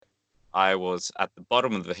I was at the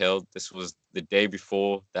bottom of the hill. This was the day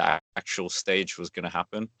before the actual stage was going to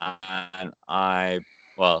happen, and I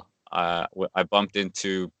bumped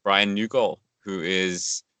into Brian Newgall, who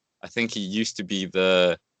is, I think he used to be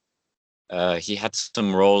he had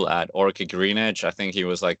some role at Orica Green Edge. I think he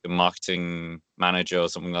was like the marketing manager or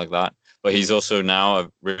something like that. But he's also now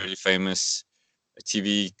a really famous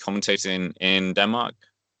TV commentator in Denmark.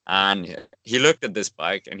 And he looked at this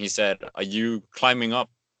bike and he said, "Are you climbing up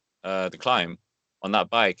the climb on that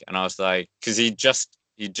bike?" And I was like, because he just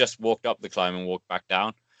walked up the climb and walked back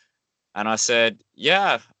down. And I said,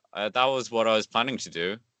 "Yeah, that was what I was planning to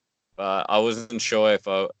do, but I wasn't sure if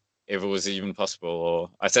it was even possible."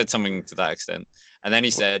 Or I said something to that extent. And then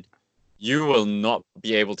he said, "You will not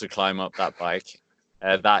be able to climb up that bike,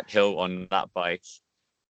 that hill on that bike."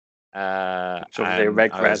 Sort of a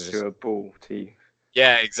red rat to a bull to you.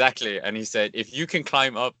 Yeah, exactly. And he said, "If you can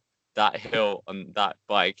climb up that hill on that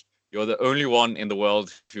bike, you're the only one in the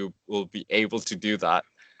world who will be able to do that."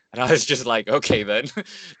 And I was just like, okay, then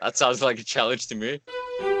that sounds like a challenge to me.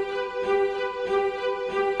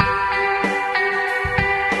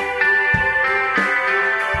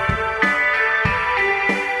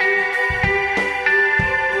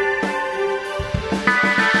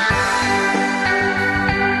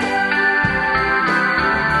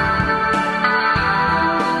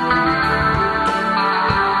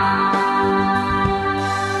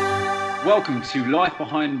 Welcome to Life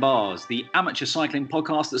Behind Bars, the amateur cycling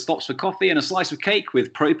podcast that stops for coffee and a slice of cake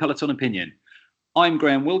with pro peloton opinion. I'm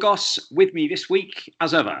Graham Wilgoss. With me this week,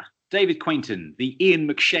 as ever, David Quainton, the Ian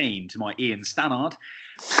McShane to my Ian Stannard,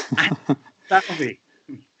 and that'll be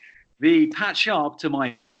the Pat Sharp to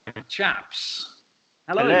my Chaps.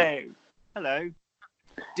 Hello. Hello.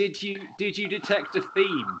 Did you detect a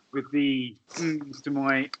theme with the to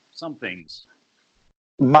my somethings?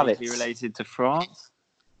 Mullets. Related to France?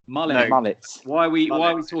 Mullets. Why are we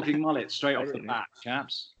talking mullets straight off the bat,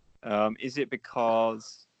 chaps? Is it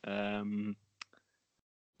because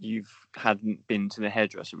you hadn't been to the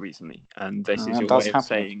hairdresser recently, and this is your way of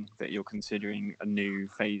saying that you're considering a new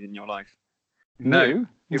phase in your life? No,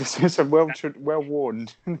 this is a well-worn,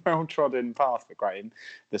 well-trodden path for Graham,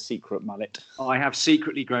 the secret mullet. I have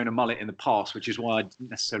secretly grown a mullet in the past, which is why I didn't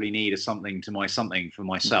necessarily need a something for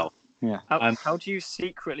myself. Yeah. How do you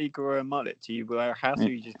secretly grow a mullet? Do you wear a hat or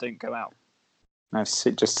you just don't go out? No, it's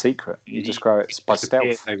just secret. You just grow it by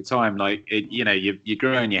stealth over time. Like you're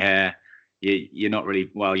growing your hair. You're not really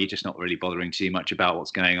you're just not really bothering too much about what's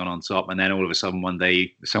going on top. And then all of a sudden one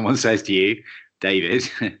day someone says to you, "David,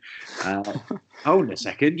 hold a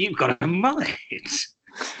second, you've got a mullet."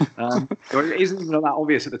 It isn't even that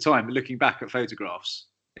obvious at the time, but looking back at photographs,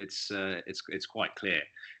 it's quite clear.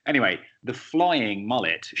 Anyway, the flying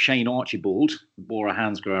mullet, Shane Archibald, Bora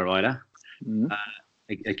Hansgrohe rider,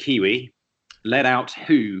 a Kiwi, led out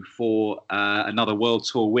Who for another World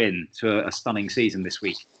Tour win to a stunning season this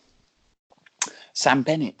week. Sam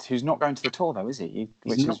Bennett, who's not going to the Tour though, is he?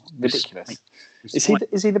 Which is ridiculous.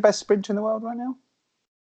 Is he the best sprinter in the world right now?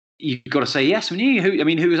 You've got to say yes, haven't you?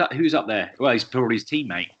 Who's up there? Well, he's probably his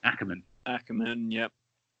teammate, Ackerman. Ackerman, yep.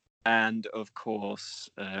 And of course,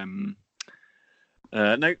 no,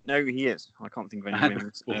 he is. I can't think of any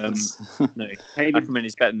winners. No, Ackerman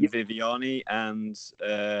is better than Viviani, and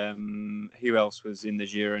who else was in the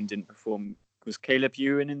Giro and didn't perform? Was Caleb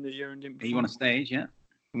Ewan in the Giro and didn't perform? He won a stage, yeah.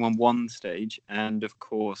 He won one stage, and of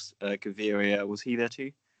course, Gaviria, was he there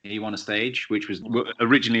too? He won a stage, which was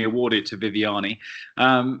originally awarded to Viviani.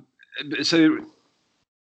 So,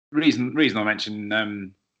 reason I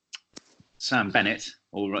mention Sam Bennett,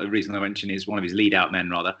 or the reason I mention is one of his lead-out men,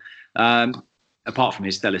 rather. Apart from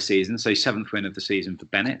his stellar season, so 7th win of the season for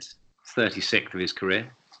Bennett, 36th of his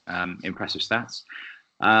career. Impressive stats.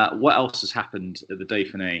 What else has happened at the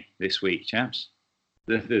Dauphiné this week, chaps?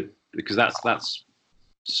 Because that's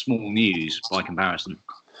small news by comparison.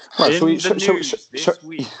 Well, shall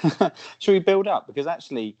we build up? Because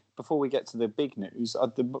actually, before we get to the big news,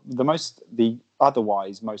 the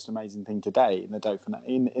otherwise most amazing thing today in the Dauphiné,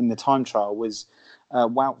 in the time trial, was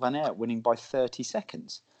Wout van Aert winning by 30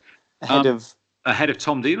 seconds ahead of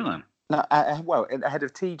Tom Dumoulin. No, ahead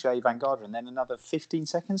of TJ Van Garderen, then another 15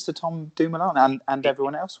 seconds to Tom Dumoulin and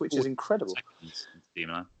everyone else, which is incredible.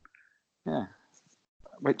 Dumoulin. Yeah,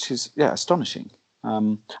 which is astonishing.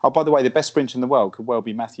 By the way, the best sprinter in the world could well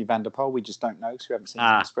be Mathieu van der Poel. We just don't know because we haven't seen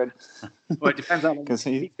him sprint. Well, it depends on if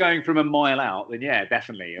he's going from a mile out. Then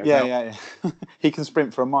definitely. Yeah. He can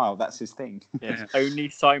sprint for a mile. That's his thing. Yes, only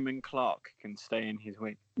Simon Clark can stay in his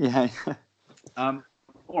wake. Yeah. All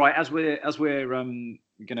right. As we're going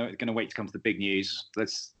to wait to come to the big news.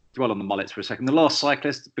 Let's dwell on the mullets for a second. The last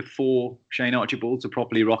cyclist before Shane Archibald to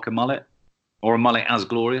properly rock a mullet, or a mullet as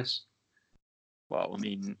glorious. Well, I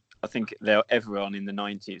mean, I think everyone in the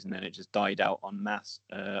 90s, and then it just died out en masse.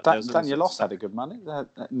 Daniel Loss had a good mullet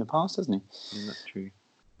in the past, hasn't he? Yeah, that's true.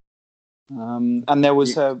 And there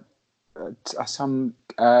was some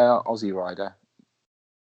Aussie rider.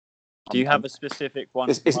 Do you have a specific one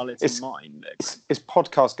mullet in mind? It's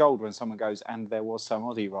podcast gold when someone goes, and there was some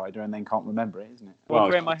Aussie rider, and then can't remember it, isn't it? Well,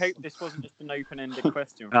 Graham, I hope this wasn't just an open-ended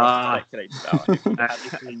question for us to speculate about. If you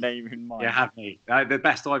had a name in mind. Yeah, have me. The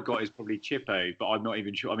best I've got is probably Chippo, but I'm not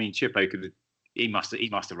even sure. I mean, Chippo he must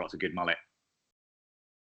have rocked a good mullet.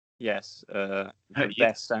 Yes, the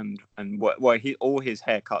best and all his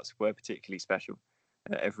haircuts were particularly special.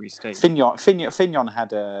 At every stage. Fignon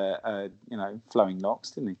had a flowing locks,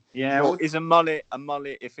 didn't he? Yeah. Well, is a mullet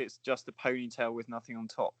if it's just a ponytail with nothing on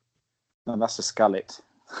top? No, that's a skullet.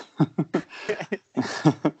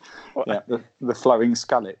 Yeah, the flowing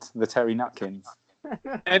skullet, the Terry Nutkins.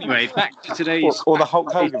 Anyway, back to today's or the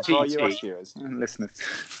Hulk Hogan for our US viewers and listeners.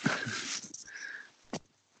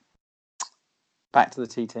 Back to the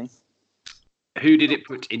TT. Who did it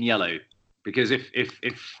put in yellow? Because if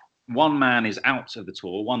one man is out of the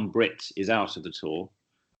tour, one Brit is out of the tour,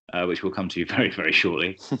 which we'll come to very, very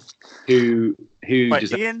shortly. Who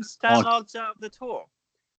does Ian Stannard's out of the tour?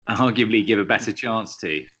 Arguably give a better chance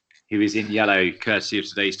to, who is in yellow, courtesy of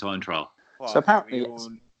today's time trial. Well, so apparently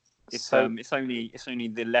it's only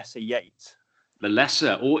the lesser Yates. The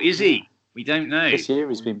lesser, or is he? We don't know. This year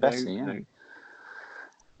he's been better,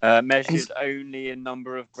 yeah. Measured only a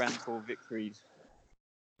number of Grand Tour victories.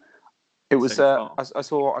 It was. I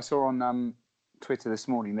saw on Twitter this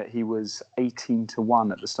morning that he was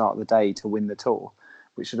 18-1 at the start of the day to win the tour,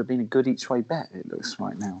 which should have been a good each way bet. It looks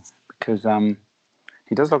right now because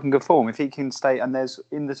he does look in good form. If he can stay, and there's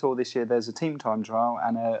in the tour this year, there's a team time trial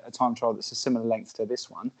and a time trial that's a similar length to this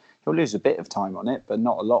one. He'll lose a bit of time on it, but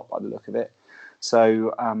not a lot by the look of it.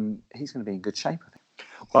 So he's going to be in good shape, I think.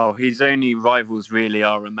 Well, his only rivals really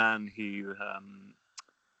are a man who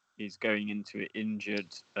is going into it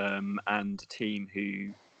injured and a team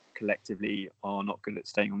who collectively are not good at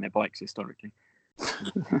staying on their bikes historically. So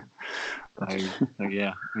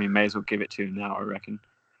yeah, I mean, may as well give it to him now, I reckon.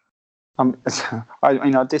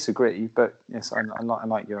 I disagree, but yes, I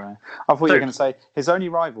like your. I thought you were going to say his only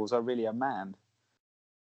rivals are really a man.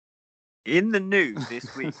 In the news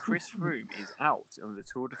this week, Chris Froome is out of the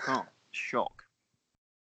Tour de France. Shock.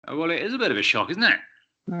 Oh, well, it is a bit of a shock, isn't it?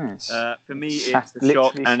 Yes. For me, it's a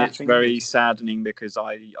shock, and it's very saddening because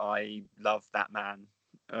I love that man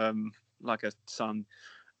like a son.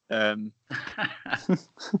 How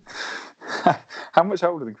much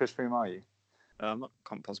older than Chris Froome are you?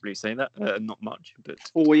 Can't possibly say that. Not much, but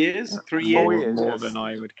 4 years, 3 years, more than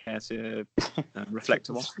I would care to reflect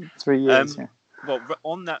on. 3 years. Yeah. Well,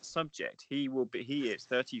 on that subject, he is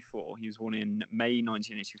 34. He was born in May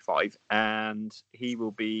 1985, and he will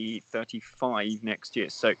be 35 next year.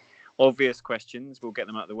 So, obvious questions. We'll get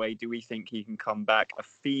them out of the way. Do we think he can come back? A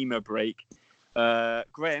femur break.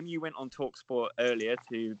 Graham, you went on TalkSport earlier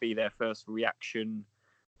to be their first reaction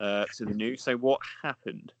to the news. So, what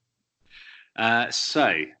happened?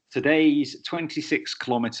 So, today's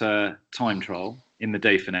 26-kilometre time trial in the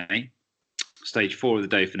Dauphiné, stage 4 of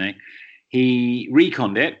the Dauphiné, he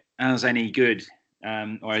reconned it as any good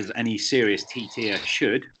or as any serious TTer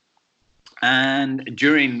should. And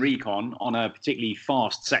during recon, on a particularly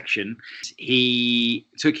fast section, he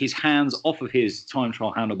took his hands off of his time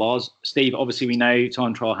trial handlebars. Steve, obviously we know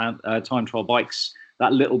time trial bikes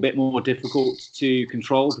that little bit more difficult to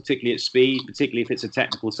control, particularly at speed, particularly if it's a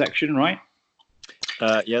technical section, right?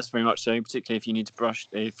 Yes, very much so. Particularly if you need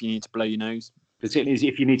to blow your nose. Particularly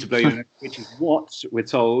if you need to blow your nose, which is what we're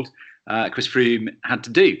told Chris Froome had to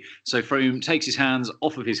do. So Froome takes his hands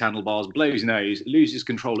off of his handlebars, blows his nose, loses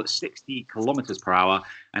control at 60 kilometers per hour,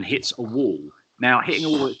 and hits a wall. Now, hitting a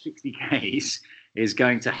wall at 60 k's is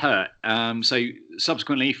going to hurt. So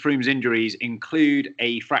subsequently, Froome's injuries include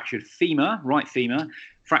a fractured femur, right femur,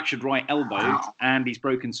 fractured right elbow, and he's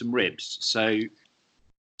broken some ribs. So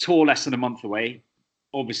tour less than a month away.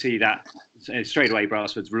 Obviously, that straight away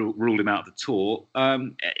Brailsford's ruled him out of the tour.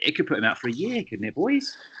 It could put him out for a year, couldn't it,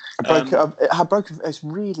 boys? It's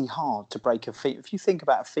really hard to break a femur. If you think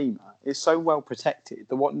about a femur, it's so well protected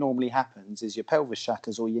that what normally happens is your pelvis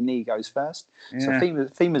shatters or your knee goes first. Yeah. So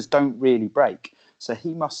femurs don't really break. So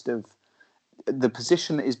he must have, the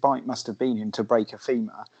position that his bike must have been in to break a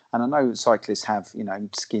femur. And I know cyclists have,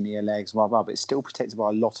 skinnier legs, blah, blah, but it's still protected by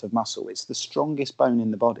a lot of muscle. It's the strongest bone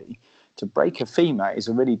in the body. To break a femur is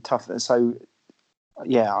a really tough. So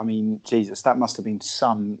yeah, I mean, Jesus, that must have been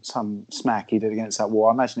some smack he did against that wall.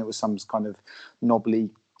 I imagine it was some kind of knobbly,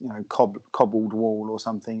 cobbled wall or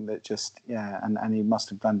something that just, and he must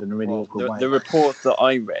have landed in a really awkward way. The report that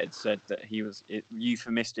I read said that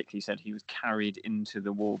euphemistically said he was carried into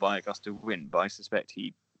the wall by a gust of wind, but I suspect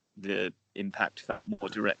the impact felt more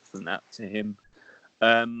direct than that to him.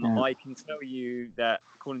 I can tell you that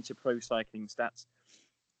according to Pro Cycling Stats,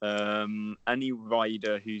 any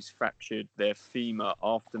rider who's fractured their femur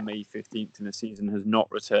after May 15th in the season has not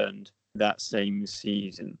returned that same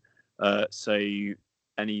season. So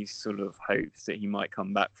any sort of hopes that he might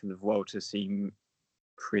come back from the Vuelta seem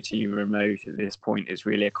pretty remote at this point. It's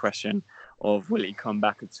really a question of will he come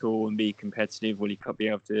back at all and be competitive? Will he be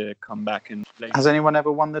able to come back and play? Has anyone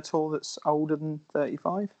ever won the Tour that's older than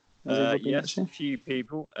 35? Yes, a few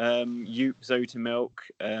people. Joop Zoetemelk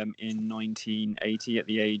in 1980 at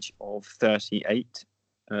the age of 38.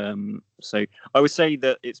 So I would say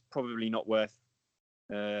that it's probably not worth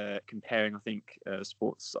comparing. I think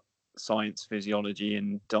sports science, physiology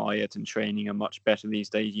and diet and training are much better these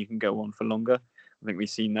days. You can go on for longer. I think we've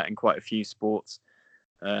seen that in quite a few sports.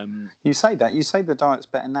 You say the diet's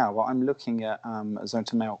better now, but I'm looking at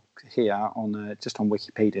Zoetemelk here on just on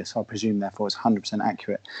Wikipedia, so I presume therefore it's 100%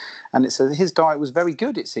 accurate. And it says his diet was very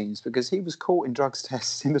good, it seems, because he was caught in drugs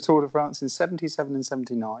tests in the Tour de France in 77 and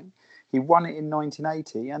 79. He won it in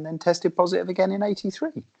 1980 and then tested positive again in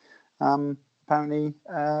 83. Apparently,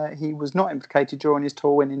 he was not implicated during his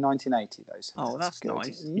tour win in 1980, though. So that's good.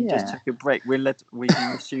 nice. He just took a break. We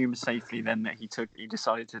can assume safely then that he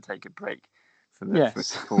decided to take a break.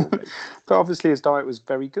 Yes, but obviously his diet was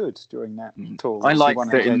very good during that tour. I like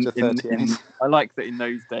that I like that in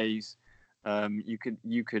those days, you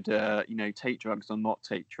could take drugs or not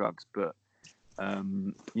take drugs, but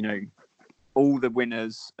all the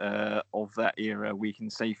winners of that era we can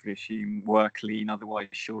safely assume were clean. Otherwise,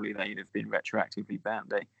 surely they'd have been retroactively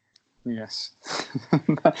banned, eh? Yes,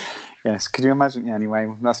 yes. Could you imagine? Yeah,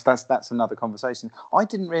 anyway, that's another conversation. I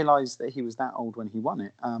didn't realise that he was that old when he won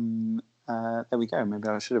it. There we go. Maybe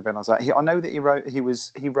I should have realised that. I know that he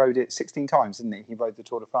rode it 16 times, didn't he? He rode the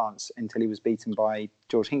Tour de France until he was beaten by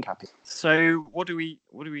George Hincapie. So what do we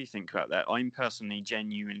think about that? I'm personally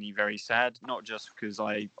genuinely very sad, not just because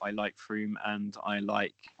I like Froome and I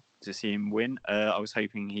like to see him win. I was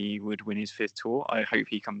hoping he would win his 5th Tour. I hope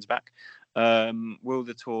he comes back. Will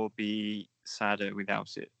the Tour be sadder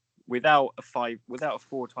without it? Without a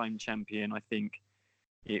 4-time champion, I think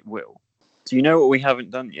it will. Do you know what we haven't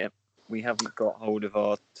done yet? We haven't got hold of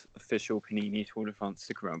our official Panini Tour de France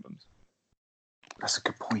sticker albums. That's a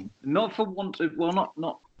good point. Not for want of, not.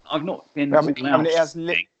 I've not been.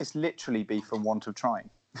 It's literally be for want of trying.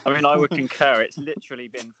 I mean, I would concur. It's literally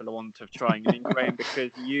been for the want of trying. I mean, Graham,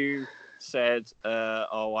 because you said,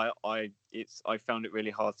 I found it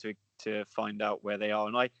really hard to find out where they are,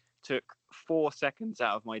 and I took 4 seconds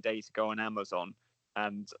out of my day to go on Amazon,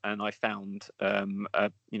 and I found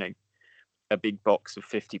a big box of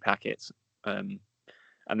 50 packets, and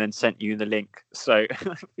then sent you the link. So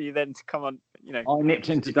for you then to come on, I nipped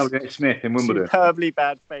into WH Smith in Wimbledon. Superbly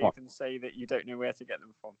bad faith and say that you don't know where to get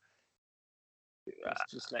them from.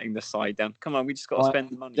 Just letting the side down. Come on, we just got to spend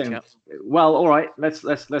the money. Chaps. Well, all right, let's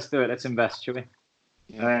do it. Let's invest, shall we?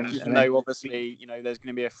 Even though obviously, there's going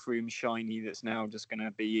to be a Froome shiny that's now just going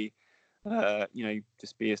to be,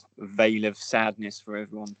 just be a veil of sadness for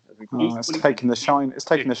everyone. It's taking the shine. It's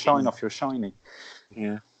taking the shine off your shiny.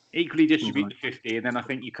 Yeah. Equally distribute the 50, and then I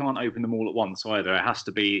think you can't open them all at once either. It has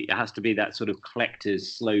to be that sort of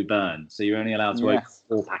collector's slow burn. So you're only allowed to open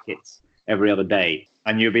 4 packets every other day,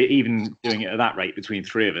 and you'll be even doing it at that rate between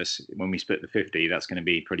 3 of us. When we split the 50, that's going to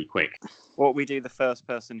be pretty quick. What we do, the first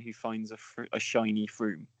person who finds a shiny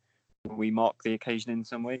Froome, will we mark the occasion in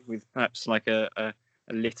some way with perhaps like a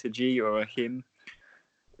liturgy or a hymn?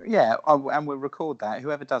 Yeah, and we'll record that.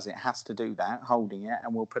 Whoever does it has to do that, holding it,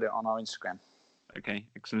 and we'll put it on our Instagram. Okay,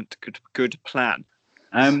 excellent, good plan.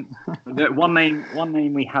 The one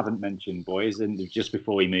name we haven't mentioned, boys, and just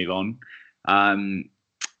before we move on,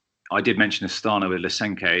 I did mention Astana with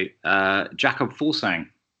Lysenko. Jakob Fuglsang,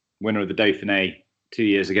 winner of the Dauphiné 2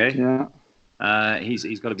 years ago. Yeah,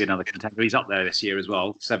 he's got to be another contender. He's up there this year as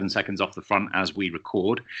well, 7 seconds off the front as we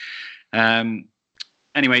record.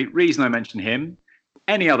 Anyway, reason I mentioned him.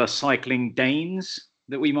 Any other cycling Danes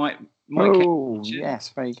that we might yes,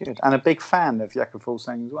 very good. And a big fan of Jakob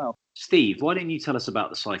Fuglsang as well. Steve, why don't you tell us about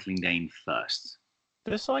the cycling Dane first?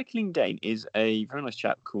 The cycling Dane is a very nice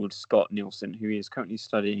chap called Scott Nielsen, who is currently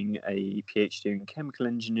studying a PhD in chemical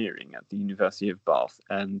engineering at the University of Bath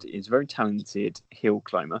and is a very talented hill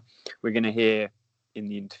climber. We're going to hear in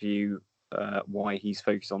the interview why he's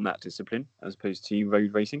focused on that discipline as opposed to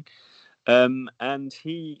road racing. And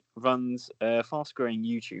he runs a fast-growing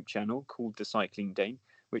YouTube channel called The Cycling Dane,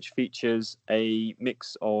 which features a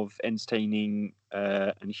mix of entertaining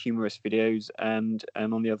and humorous videos, and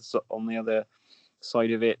on the other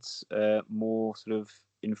side of it, more sort of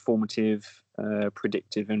informative,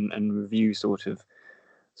 predictive, and review sort of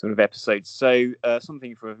episodes. So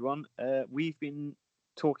something for everyone. We've been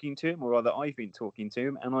talking to him, or rather, I've been talking to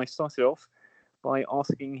him, and I started off by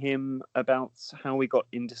asking him about how we got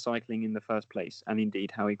into cycling in the first place, and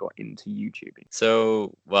indeed how he got into YouTubing.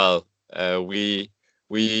 So, well, I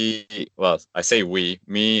say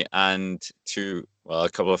me and a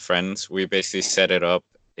couple of friends, we basically set it up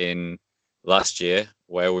in last year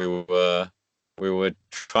where we were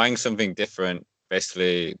trying something different.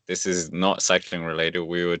 Basically, this is not cycling related.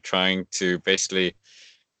 We were trying to basically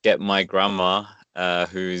get my grandma,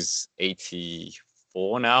 who's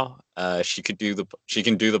 84 now. She can do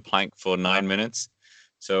the plank for 9 minutes.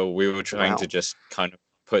 So we were trying to just kind of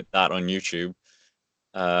put that on YouTube.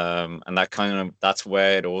 And that's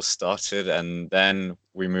where it all started. And then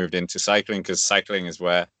we moved into cycling, because cycling is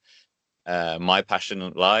where my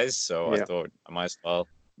passion lies. So I thought I might as well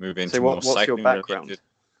move into more cycling. What's your background? Related.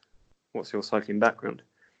 What's your cycling background?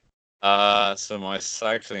 So my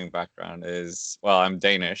cycling background is, I'm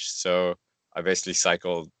Danish, so I basically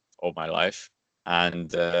cycled all my life,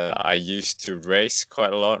 and I used to race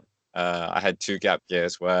quite a lot. I had 2 gap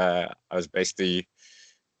years where I was basically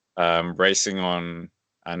racing on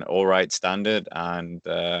an all right standard, and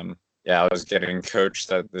I was getting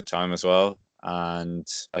coached at the time as well, and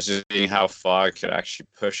I was just seeing how far I could actually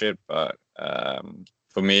push it. But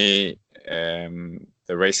for me,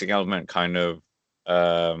 the racing element kind of,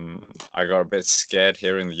 I got a bit scared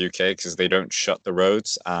here in the UK because they don't shut the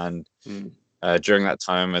roads, and during that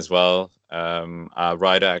time as well, a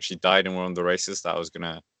rider actually died in one of the races that I was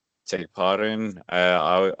gonna take part in.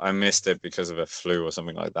 I missed it because of a flu or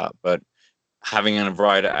something like that, but having a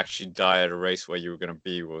rider actually die at a race where you were going to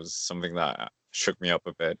be was something that shook me up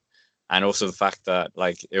a bit. And also the fact that,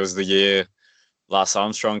 like, it was the year Lance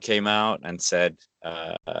Armstrong came out and said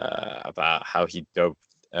about how he doped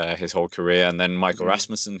his whole career. And then Michael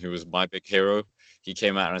Rasmussen, who was my big hero, he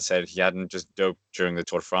came out and said he hadn't just doped during the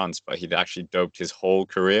Tour de France, but he'd actually doped his whole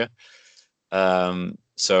career.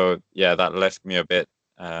 So yeah, that left me a bit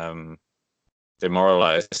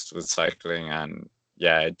demoralized with cycling, and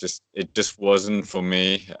it just wasn't for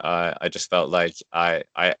me. I just felt like I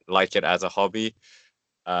like it as a hobby.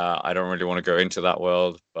 I don't really want to go into that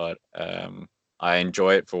world, but I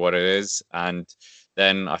enjoy it for what it is. And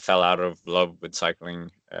then I fell out of love with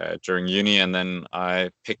cycling during uni, and then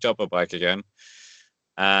I picked up a bike again.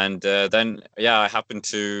 And then I happened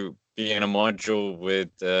to be in a module with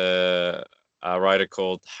a rider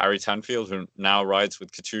called Harry Tanfield, who now rides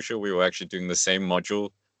with Katusha. We were actually doing the same module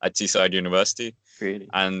at Teesside University. Really?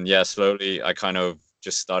 And slowly I kind of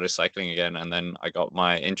just started cycling again, and then I got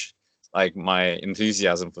my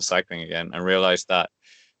enthusiasm for cycling again, and realized that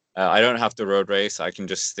I don't have to road race. I can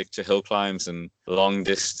just stick to hill climbs and long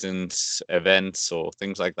distance events or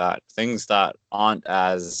things like that. Things that aren't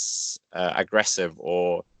as aggressive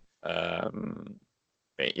or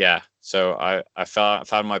So I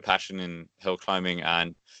found my passion in hill climbing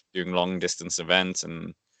and doing long distance events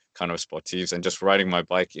and kind of sportives, and just riding my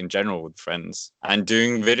bike in general with friends, and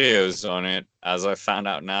doing videos on it, as I found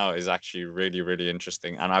out now, is actually really, really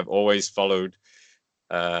interesting. And I've always followed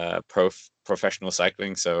professional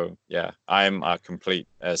cycling, so I'm a complete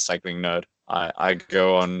cycling nerd. I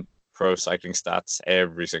go on pro cycling stats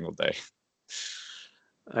every single day.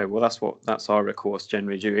 Oh, well, that's our recourse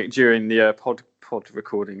generally during the pod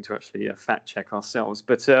recording, to actually fact check ourselves.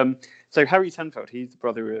 But so Harry Tanfield, he's the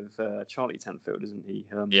brother of Charlie Tanfield, isn't he?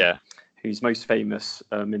 Who's most famous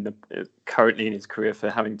currently in his career for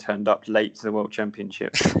having turned up late to the World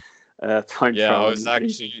Championship time trial.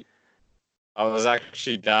 I was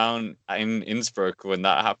actually down in Innsbruck when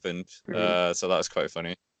that happened, so that was quite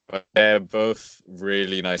funny. But they're both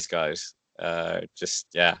really nice guys.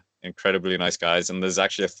 Incredibly nice guys. And there's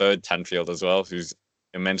actually a third Tanfield as well, who's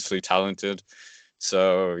immensely talented.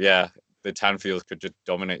 So the Tanfields could just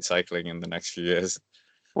dominate cycling in the next few years.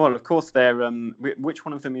 Well, of course, they're. Which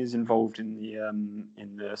one of them is involved in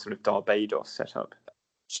the sort of Barbados setup?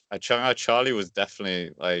 Charlie was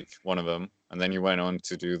definitely like one of them, and then he went on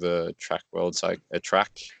to do the track world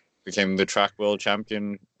became the track world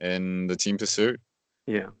champion in the Team Pursuit.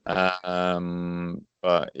 Yeah.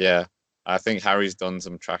 But I think Harry's done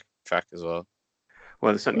some track as well.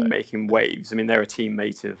 Well, they're certainly making waves. I mean, they're a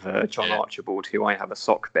teammate of John Archibald, who I have a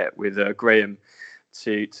sock bet with Graham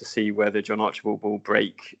to see whether John Archibald will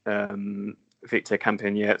break Victor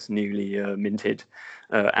Campagnet's newly minted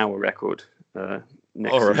hour record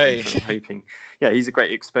next All right. season. I'm hoping. Yeah, he's a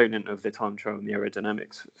great exponent of the time trial and the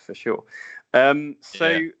aerodynamics for sure. Do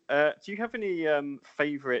you have any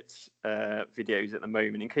favourite videos at the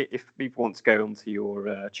moment? In case if people want to go onto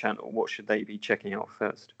your channel, what should they be checking out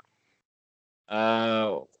first?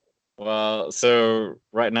 Well, so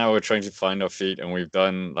right now we're trying to find our feet, and we've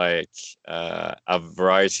done like a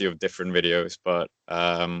variety of different videos, but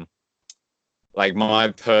like my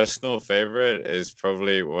personal favorite is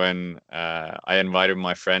probably when I invited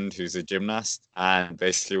my friend who's a gymnast, and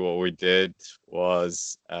basically what we did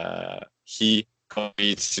was he got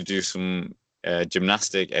me to do some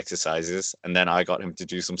gymnastic exercises, and then I got him to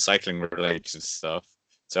do some cycling related stuff.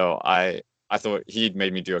 So I thought he'd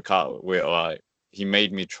made me do a cartwheel. He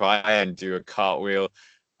made me try and do a cartwheel,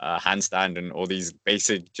 handstand, and all these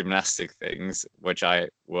basic gymnastic things, which I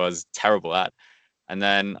was terrible at. And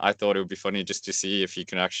then I thought it would be funny just to see if he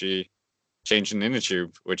can actually change an inner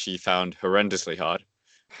tube, which he found horrendously hard.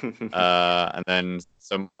 And then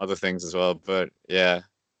some other things as well. But yeah,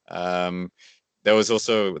 there was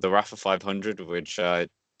also the Rapha 500, which I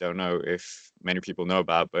don't know if many people know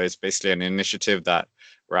about, but it's basically an initiative that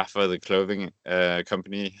Rapha, the clothing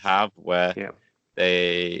company, have where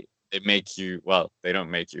they make you, well, they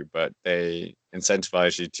don't make you, but they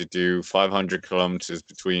incentivize you to do 500 kilometers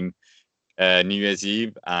between New Year's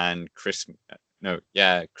Eve and Christmas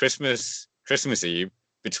Eve,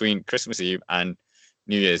 between Christmas Eve and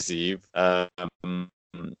New Year's Eve. And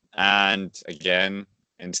again,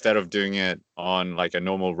 instead of doing it on like a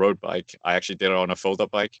normal road bike, I actually did it on a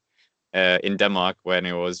fold-up bike in Denmark when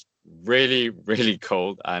it was really, really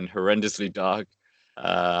cold and horrendously dark.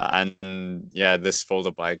 And yeah, this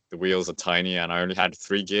fold-up bike, the wheels are tiny, and I only had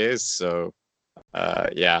 3 gears, so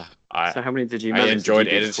yeah. So how many did you manage? I enjoyed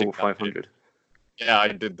did editing. Full 500. Yeah, I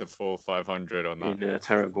did the full 500 on that. In a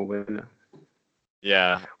terrible weather.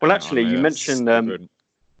 Yeah. Well, actually, you mentioned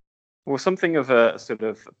well, something of a sort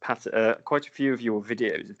of quite a few of your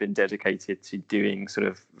videos have been dedicated to doing sort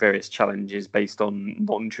of various challenges based on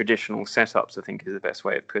non-traditional setups, I think is the best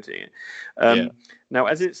way of putting it. Now,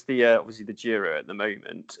 as it's the obviously the Giro at the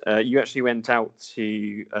moment, you actually went out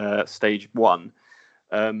to stage 1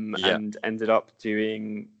 and ended up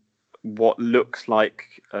doing what looks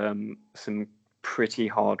like some pretty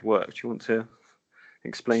hard work. Do you want to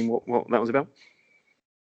explain what that was about?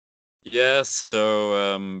 Yeah,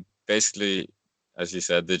 so basically, as you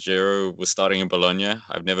said, the Giro was starting in Bologna.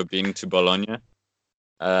 I've never been to Bologna.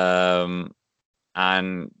 And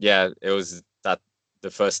yeah, it was the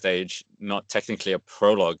first stage, not technically a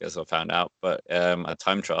prologue as I found out, but a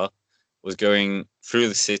time trial, was going through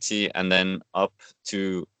the city and then up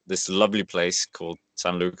to this lovely place called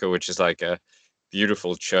San Luca, which is like a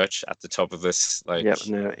beautiful church at the top of this, like, I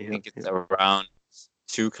think it's around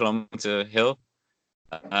 2-kilometer hill.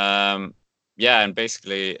 Yeah, and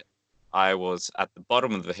basically I was at the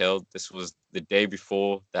bottom of the hill. This was the day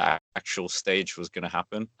before the actual stage was going to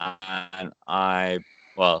happen, and I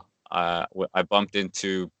bumped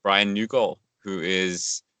into Brian Newgall, who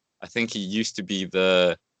is, I think he used to be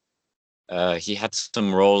he had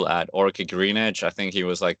some role at Orica Green Edge. I think he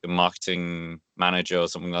was like the marketing manager or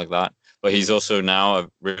something like that. But he's also now a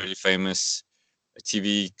really famous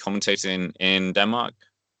TV commentator in Denmark.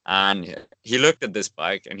 And he looked at this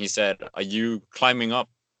bike and he said, "Are you climbing up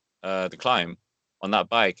the climb on that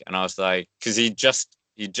bike?" And I was like, because he just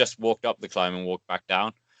walked up the climb and walked back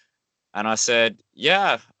down. And I said,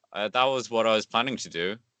 "Yeah, that was what I was planning to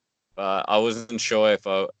do, but I wasn't sure if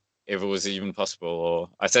it was even possible." Or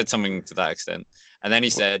I said something to that extent. And then he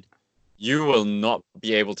said, "You will not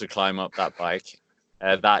be able to climb up that bike,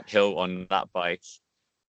 that hill on that bike."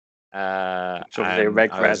 So they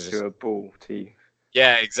regress to a ball to you.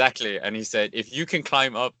 Yeah, exactly. And he said, "If you can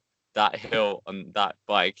climb up that hill on that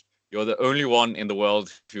bike, you're the only one in the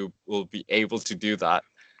world who will be able to do that."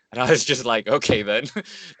 And I was just like, okay, then.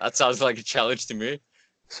 That sounds like a challenge to me.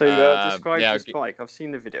 So describe this bike. I've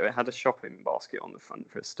seen the video. It had a shopping basket on the front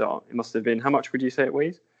for a start. It must have been, how much would you say it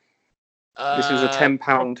weighs? This was a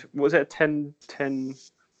 £10. Was it a $10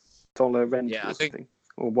 rental or something?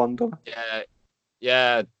 Or $1?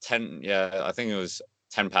 Yeah, 10. Yeah, I think it was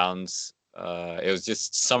 £10. It was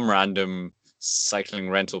just some random cycling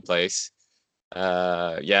rental place.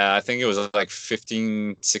 Yeah, I think it was like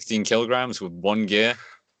 16 kilograms with 1 gear.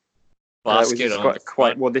 Basket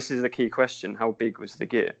quite well. This is the key question. How big was the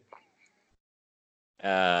gear?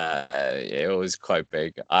 It was quite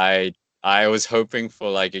big. I was hoping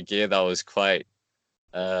for like a gear that was quite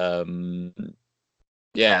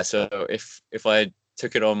yeah. So if I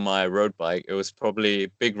took it on my road bike, it was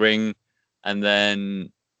probably big ring, and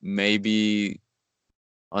then maybe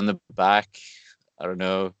on the back, I don't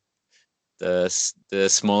know, the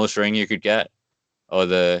smallest ring you could get, or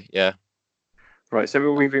Right,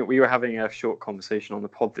 so we were having a short conversation on the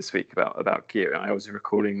pod this week about gear, and I was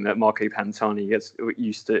recalling that Marco Pantani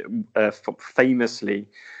used to famously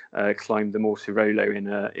climb the Mortirolo in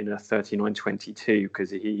a 3922 because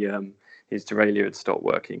his derailleur had stopped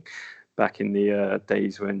working back in the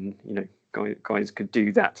days when guys could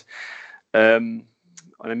do that. I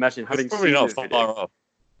imagine having it's probably seen not the far video, off.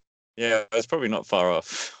 Yeah, it's probably not far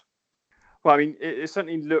off. well, I mean, it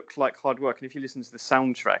certainly looked like hard work, and if you listen to the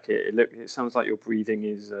soundtrack, it sounds like your breathing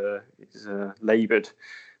is laboured,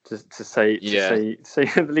 to say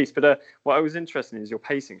the least. But what I was interested in is your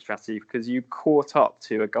pacing strategy, because you caught up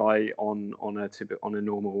to a guy on a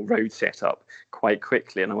normal road setup quite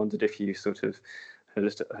quickly, and I wondered if you sort of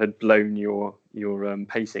had blown your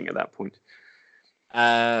pacing at that point.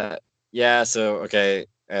 Yeah. So okay,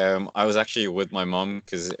 I was actually with my mom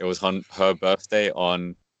because it was her birthday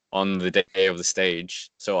on the day of the stage.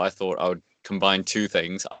 So I thought I would combine two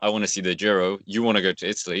things. I want to see the Giro. You want to go to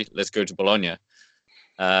Italy? Let's go to Bologna.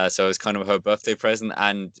 So it's kind of her birthday present,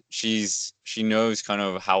 and she knows kind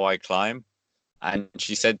of how I climb, and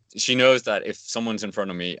she said she knows that if someone's in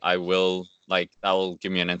front of me, I will that will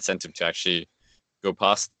give me an incentive to actually go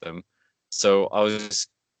past them. So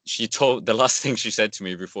the last thing she said to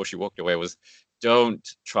me before she walked away was, "Don't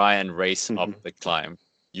try and race up the climb.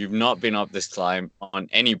 You've not been up this climb on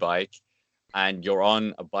any bike, and you're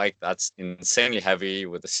on a bike that's insanely heavy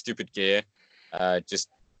with a stupid gear. Just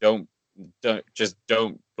don't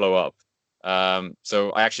blow up."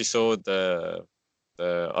 So I actually saw the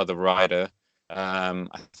other rider. I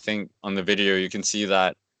think on the video you can see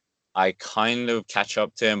that I kind of catch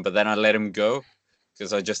up to him, but then I let him go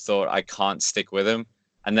because I just thought I can't stick with him.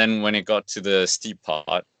 And then when it got to the steep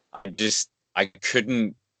part, I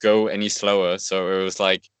couldn't go any slower. So it was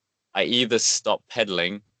like I either stopped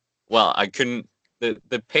pedaling. Well, I couldn't.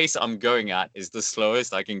 The pace I'm going at is the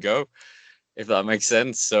slowest I can go, if that makes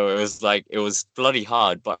sense. So it was bloody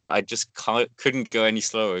hard, but I just couldn't go any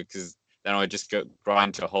slower because then I just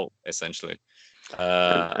grind to a halt essentially.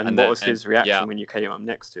 And what was his reaction when you came up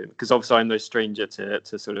next to him? Because obviously I'm no stranger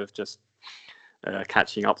to sort of just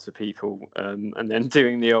catching up to people, and then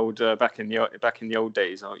doing the old back in the old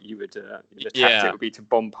days. You would the tactic would be to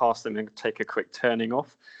bomb past them and take a quick turning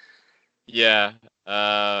off. Yeah,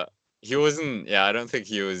 he wasn't. Yeah, I don't think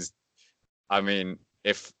he was. I mean,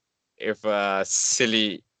 if a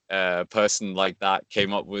silly person like that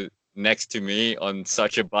came up with next to me on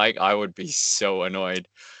such a bike, I would be so annoyed.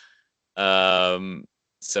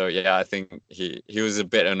 So yeah, I think he was a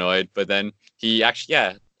bit annoyed, but then he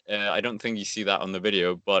actually, I don't think you see that on the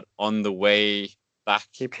video, but on the way back,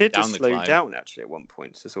 he appeared to slow climb, down actually at one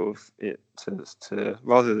point to sort of to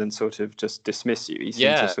rather than sort of just dismiss you, he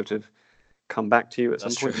seemed to sort of come back to you at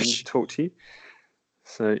some point and talk to you.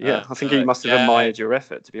 So yeah, I think he must have admired your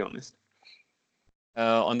effort, to be honest.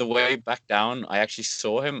 On the way back down, I actually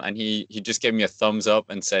saw him, and he just gave me a thumbs up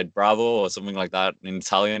and said "bravo" or something like that in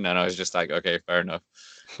Italian, and I was just like, okay, fair enough.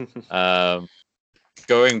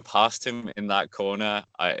 Going past him in that corner,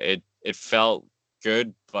 it felt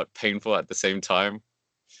good but painful at the same time.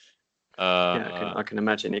 I can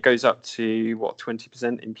imagine. It goes up to what,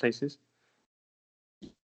 20% in places.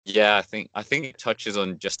 Yeah, I think it touches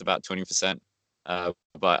on just about 20%.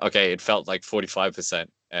 But okay, it felt like 45%.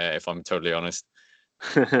 If I'm totally honest.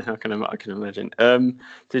 I can imagine.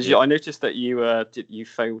 Did you? I noticed that you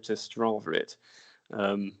failed to Strava it.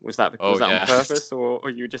 Was that on purpose, or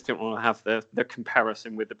you just didn't want to have the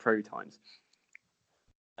comparison with the pro times?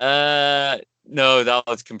 No, that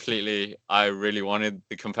was completely. I really wanted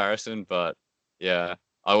the comparison, but yeah,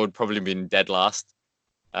 I would probably been dead last.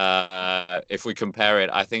 If we compare it,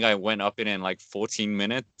 I think I went up in like 14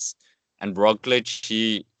 minutes, and Roglic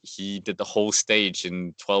he did the whole stage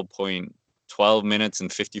in 12 minutes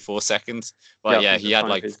and 54 seconds. But yeah, he had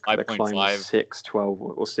like 5.5, 6:12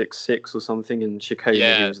 or 6:6 or something. In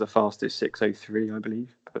Chicone, he was the fastest 6:03, I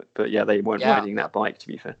believe. But yeah, they weren't riding that bike, to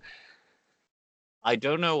be fair. I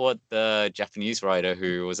don't know what the Japanese rider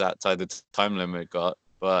who was outside the time limit got,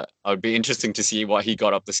 but it would be interesting to see what he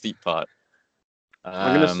got up the steep part.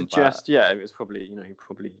 I'm going to suggest, it was probably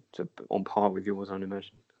probably on par with yours, I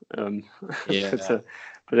imagine.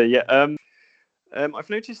 I've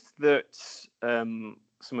noticed that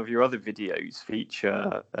some of your other videos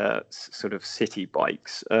feature sort of city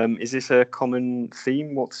bikes. Is this a common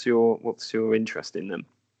theme? What's your interest in them?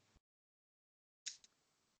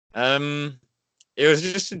 it was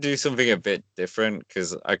just to do something a bit different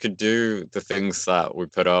because I could do the things that we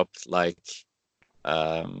put up, like,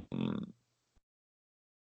 um,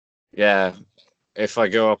 yeah, if I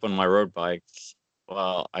go up on my road bike,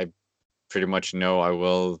 well, I pretty much know I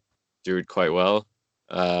will do it quite well.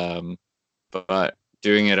 Um, but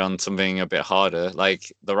doing it on something a bit harder,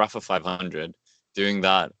 like the Rafa 500, doing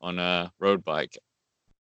that on a road bike,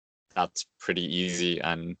 that's pretty easy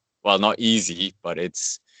and, well, not easy, but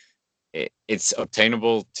it's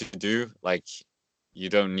obtainable to do. Like, you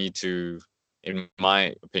don't need to, in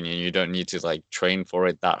my opinion, you don't need to like train for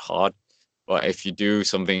it that hard. But if you do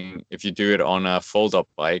it on a fold up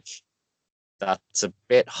bike, that's a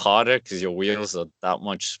bit harder because your wheels are that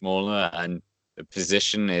much smaller and the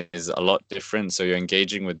position is a lot different. So you're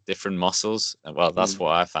engaging with different muscles. Well, that's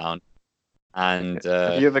what I found. And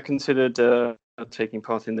have you ever considered taking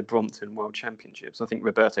part in the Brompton World Championships? I think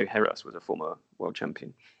Roberto Heras was a former world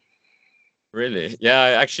champion. Really?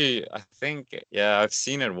 Yeah, I think, yeah, I've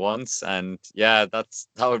seen it once, and yeah, that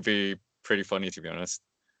would be pretty funny, to be honest.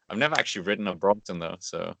 I've never actually ridden a Brompton though,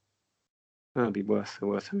 so that'd be worth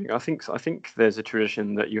having. I think there's a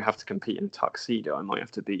tradition that you have to compete in a tuxedo. I might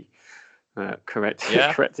have to be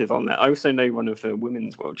corrective on that. I also know one of the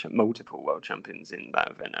women's multiple world champions in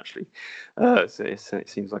that event, actually. So it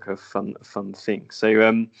seems like a fun thing.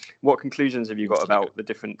 So, what conclusions have you got about the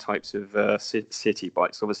different types of city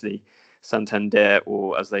bikes? Obviously, Santander,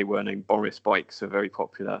 or as they were known, Boris bikes, are very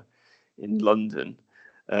popular in London.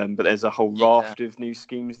 But there's a whole raft of new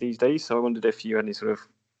schemes these days. So I wondered if you had any sort of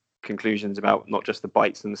conclusions about not just the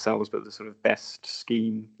bikes themselves, but the sort of best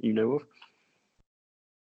scheme you know of.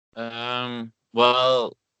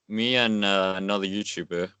 Well, me and another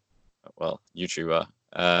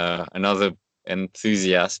another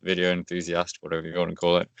video enthusiast, whatever you want to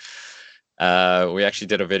call it. We actually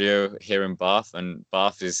did a video here in Bath, and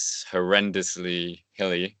Bath is horrendously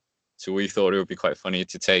hilly. So we thought it would be quite funny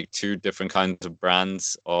to take two different kinds of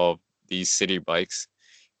brands of these city bikes.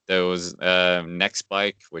 There was Next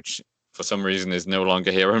Bike, which for some reason is no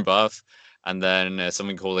longer here in Bath, and then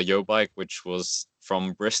something called a Yo Bike, which was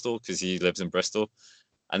from Bristol because he lives in Bristol.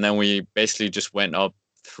 And then we basically just went up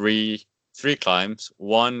three climbs,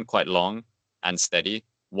 one quite long and steady,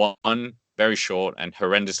 one very short and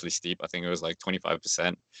horrendously steep. I think it was like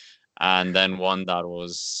 25%, and then one that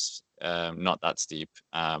was not that steep,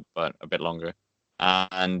 but a bit longer.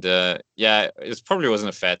 And yeah, it probably wasn't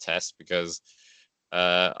a fair test because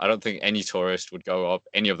I don't think any tourist would go up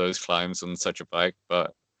any of those climbs on such a bike.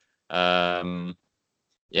 But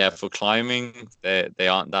yeah, for climbing, they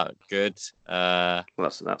aren't that good. Well,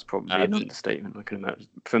 that's probably an understatement. I can imagine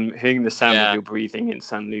from hearing the sound of your breathing in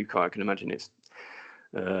San Luca. I can imagine it's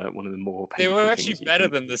one of the more painful. They were actually better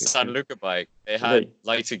than the San Luca bike. They had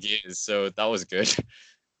lighter gears, so that was good.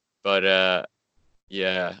 But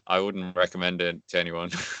yeah, I wouldn't recommend it to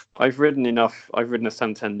anyone. I've ridden a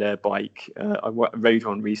Santander bike. I rode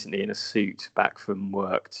one recently in a suit back from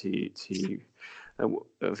work to I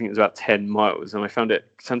think it was about 10 miles, and I found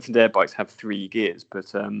Santander bikes have 3 gears,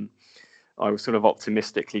 but I was sort of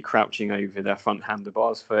optimistically crouching over their front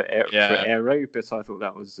handlebars for aero, but I thought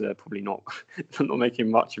that was probably not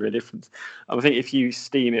making much of a difference. I think if you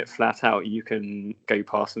steam it flat out, you can go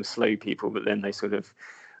past some slow people, but then they sort of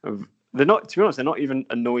they're not, to be honest, they're not even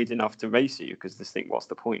annoyed enough to race you because they think, what's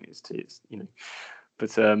the point?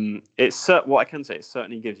 But it's what I can say. It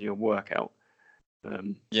certainly gives you a workout.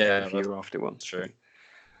 If you're after one. True.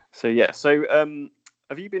 So yeah. So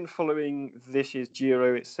have you been following this year's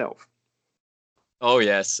Giro itself? Oh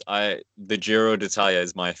yes, the Giro d'Italia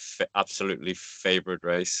is my absolutely favorite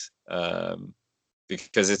race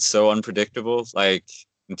because it's so unpredictable. Like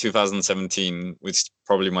in 2017, was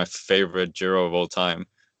probably my favorite Giro of all time,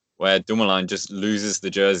 where Dumoulin just loses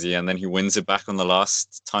the jersey and then he wins it back on the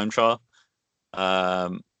last time trial.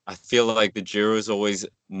 I feel like the Giro is always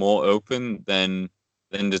more open than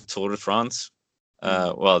the Tour de France.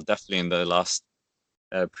 Well, definitely in the last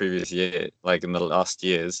previous year, like in the last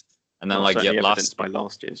years. And then by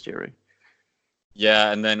last year's Giro.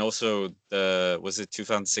 Yeah, and then also was it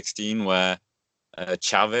 2016 where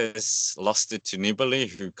Chavez lost it to Nibali,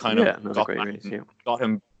 who kind of got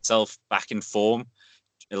himself back in form,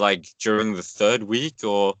 like during the third week,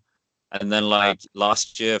 and then like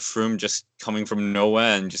last year Froome just coming from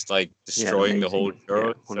nowhere and just like destroying the whole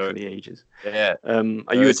Giro. One for the ages. Yeah.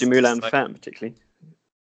 Are you a Dumoulin fan particularly?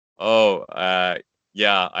 Oh,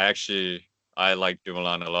 yeah. I like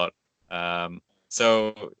Dumoulin a lot.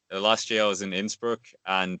 So last year I was in Innsbruck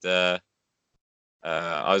and I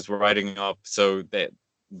was riding up. So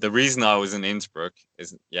the reason I was in Innsbruck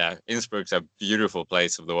is, Innsbruck's a beautiful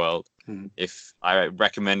place of the world. If I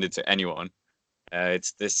recommend it to anyone.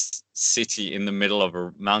 It's this city in the middle of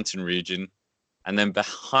a mountain region, and then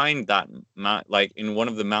behind that, like in one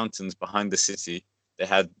of the mountains behind the city, they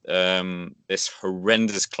had this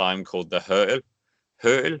horrendous climb called the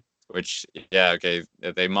Hurdle, which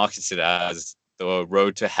they marketed it as the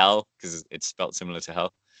road to hell because it's spelled similar to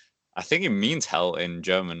hell. I think it means hell in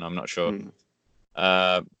German. I'm not sure.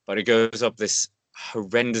 But it goes up this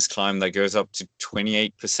horrendous climb that goes up to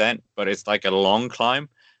 28%, but it's like a long climb,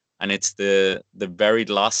 and it's the very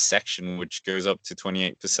last section which goes up to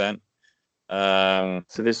 28%.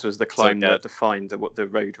 So this was the climb that defined what the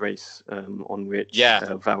road race on which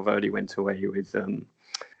Valverde went away with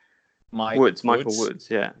Michael Woods.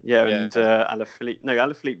 Yeah. And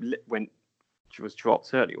Alaphilippe was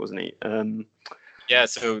dropped early, wasn't he?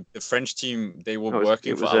 So the French team, they were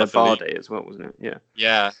working for Alaphilippe. Bardet as well, wasn't it?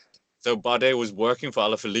 Yeah. So Bardet was working for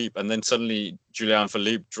Alaphilippe, and then suddenly Julian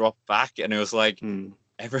Philippe dropped back, and it was like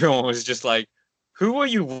everyone was just like, "Who are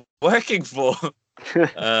you working for?"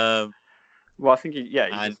 Well, I think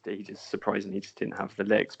he just surprisingly just didn't have the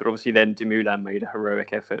legs. But obviously, then Dumoulin made a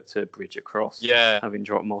heroic effort to bridge across, having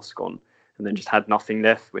dropped Moscon, and then just had nothing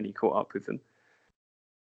left when he caught up with them.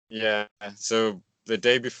 Yeah. So the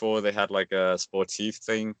day before, they had like a sportive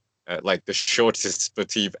thing, like the shortest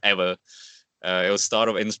sportive ever. It was start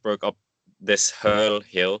of Innsbruck up this hill,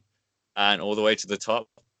 and all the way to the top.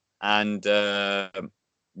 And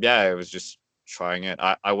it was just trying it.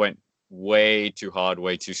 I went way too hard,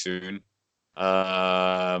 way too soon.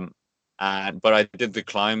 But I did the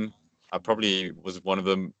climb. I probably was one of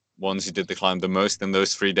the ones who did the climb the most in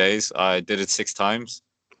those 3 days. I did it 6 times,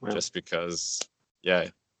 just because.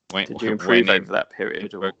 Did you improve over that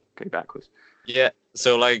period or go backwards? Yeah.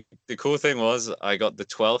 So like the cool thing was I got the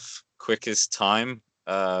 12th quickest time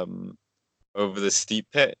over the steep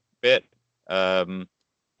bit, and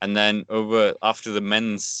then after the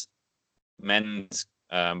men's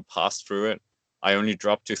passed through it, I only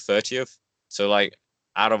dropped to 30th. So like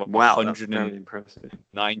out of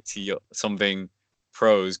 190 something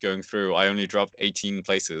pros going through, I only dropped 18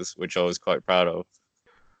 places, which I was quite proud of.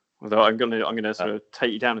 Although I'm gonna sort of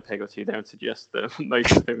take you down a peg or two there and suggest that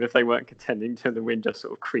most of them, if they weren't contending to the win, just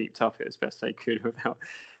sort of creeped up it as best they could without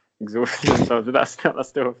exhausting themselves. But that's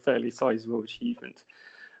still a fairly sizable achievement.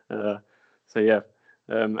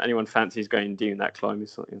 Anyone fancies going and doing that climb?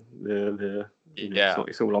 It's like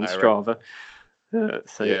it's all on Strava.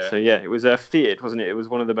 It was feared, wasn't it? It was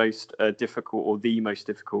one of the most difficult, or the most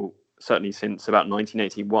difficult, certainly since about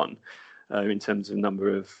 1981, in terms of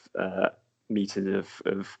number of meters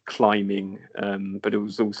of climbing. But it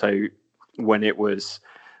was also, when it was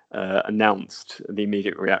announced, the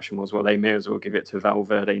immediate reaction was, well, they may as well give it to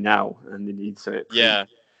Valverde now, and indeed so it proved. Yeah,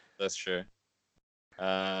 that's true.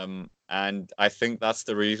 And I think that's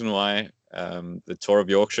the reason why the Tour of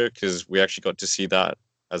Yorkshire, because we actually got to see that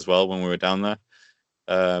as well when we were down there.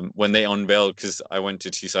 When they unveiled, because I went to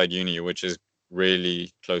Teesside Uni, which is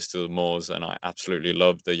really close to the moors, and I absolutely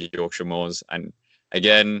love the Yorkshire moors. And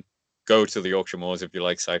again, go to the Yorkshire moors if you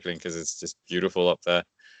like cycling, because it's just beautiful up there.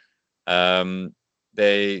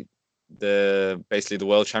 Basically the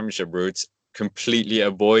World Championship routes completely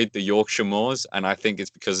avoid the Yorkshire moors, and I think it's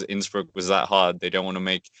because Innsbruck was that hard. They don't want to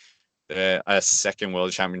make a second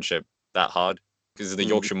World Championship that hard, because of the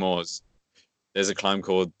Yorkshire moors. There's a climb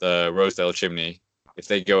called the Rosedale Chimney. If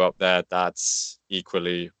they go up there, that's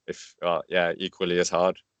equally as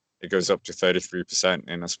hard. It goes up to 33%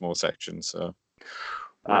 in a small section. So,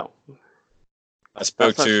 wow. I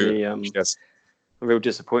spoke to a real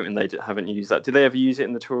disappointment they haven't used that. Did they ever use it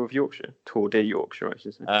in the Tour of Yorkshire? Tour de Yorkshire, I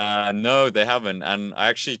should say. No, they haven't. And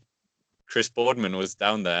Chris Boardman was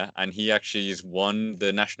down there, and he actually won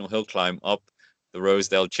the National Hill Climb up the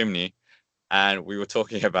Rosedale Chimney. And we were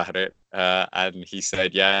talking about it, and he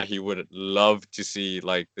said, he would love to see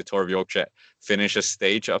like the Tour of Yorkshire finish a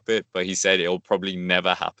stage up it, but he said it'll probably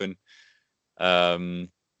never happen. That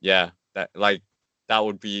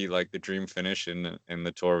would be like the dream finish in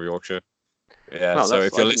the Tour of Yorkshire. Yeah. Well, so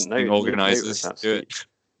if you're listening, organisers, do it.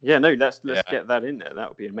 Yeah, no, let's get that in there. That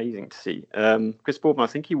would be amazing to see. Chris Boardman, I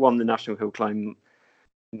think he won the National Hill Climb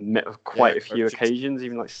quite a few occasions,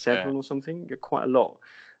 even like 7 or something, quite a lot.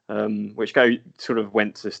 Which sort of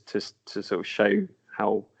went to sort of show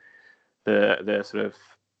how the sort of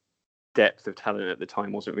depth of talent at the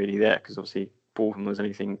time wasn't really there, because obviously Boardman was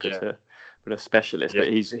anything but a specialist. But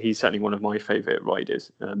he's certainly one of my favourite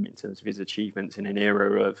riders in terms of his achievements in an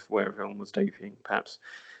era of where everyone was doping, perhaps,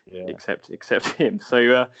 except him.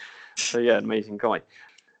 So amazing guy.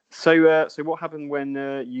 So what happened when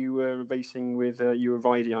you were racing with you were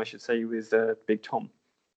riding, I should say, with Big Tom?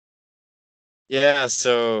 Yeah,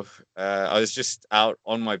 so I was just out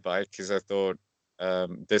on my bike because I thought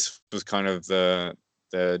this was kind of the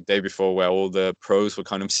day before where all the pros were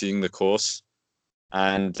kind of seeing the course,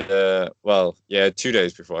 and 2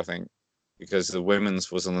 days before, I think, because the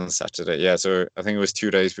women's was on the Saturday. Yeah, so I think it was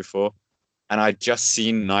 2 days before, and I just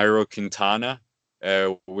seen Nairo Quintana.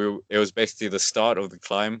 It was basically the start of the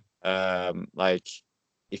climb. Like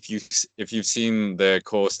if you've seen the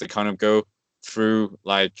course, they kind of go through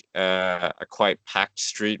like a quite packed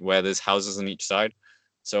street where there's houses on each side.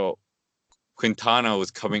 So Quintana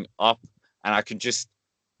was coming up, and I could just,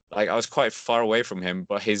 like, I was quite far away from him,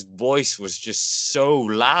 but his voice was just so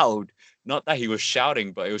loud. Not that he was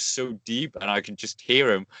shouting, but it was so deep, and I could just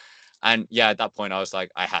hear him. And yeah, at that point, I was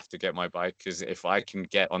like, I have to get my bike, because if I can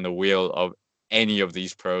get on the wheel of any of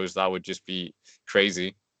these pros, that would just be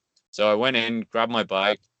crazy. So I went in, grabbed my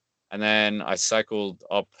bike, and then I cycled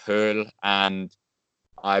up Hurl, and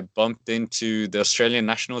I bumped into the Australian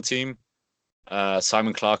national team.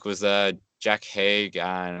 Simon Clark was there, Jack Haig,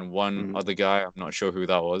 and one other guy. I'm not sure who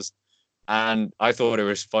that was. And I thought it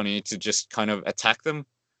was funny to just kind of attack them.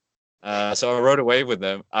 So I rode away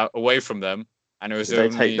from them, and it was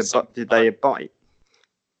Did they bite?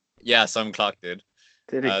 Yeah, Simon Clark did.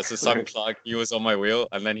 Did he? So Simon Clark, he was on my wheel,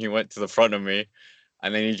 and then he went to the front of me,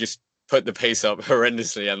 and then he just put the pace up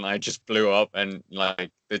horrendously, and I just blew up, and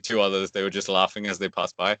like the two others, they were just laughing as they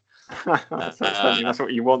passed by. That's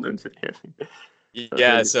what you want them to do.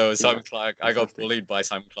 Yeah, so Simon Clark, I got bullied by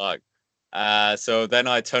Simon Clark. So then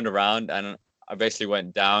I turned around, and I basically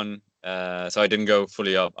went down. So I didn't go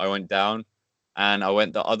fully up. I went down, and I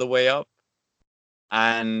went the other way up,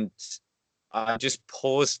 and I just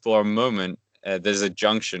paused for a moment. There's a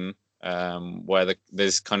junction where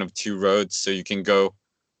there's kind of two roads, so you can go.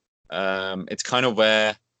 It's kind of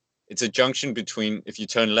where it's a junction between, if you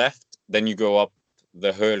turn left, then you go up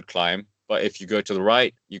the Hurl climb, but if you go to the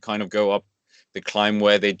right, you kind of go up the climb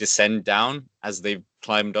where they descend down as they've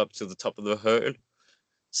climbed up to the top of the Hurl.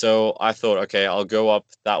 So I thought, okay, I'll go up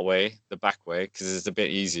that way, the back way, because it's a bit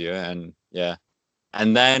easier. And yeah.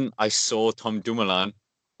 And then I saw Tom Dumoulin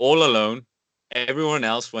all alone. Everyone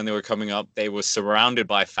else, when they were coming up, they were surrounded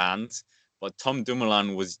by fans, but Tom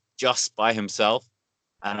Dumoulin was just by himself.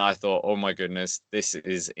 And I thought, oh my goodness, this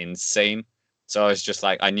is insane. So I was just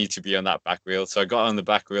like, I need to be on that back wheel. So I got on the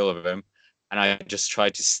back wheel of him, and I just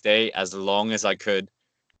tried to stay as long as I could.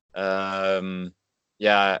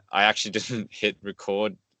 Yeah, I actually didn't hit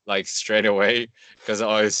record like straight away, because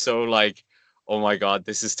I was so like, oh my God,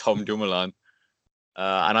 this is Tom Dumoulin.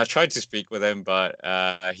 And I tried to speak with him, but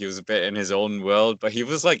he was a bit in his own world. But he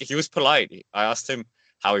was polite. I asked him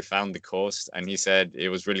how he found the course, and he said it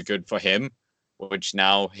was really good for him, which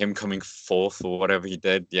now him coming fourth or whatever he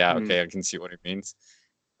did. Yeah, okay, I can see what it means.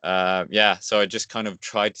 Yeah, so I just kind of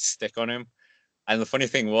tried to stick on him. And the funny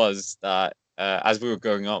thing was that as we were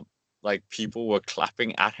going up, like people were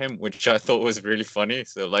clapping at him, which I thought was really funny.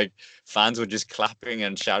 So like fans were just clapping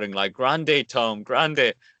and shouting like "Grande, Tom,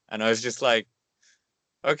 Grande," and I was just like,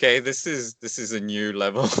 okay, this is a new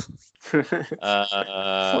level.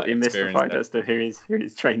 Slightly mystified as to who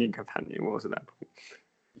his training companion was at that point.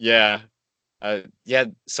 Yeah. Yeah,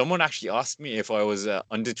 someone actually asked me if I was an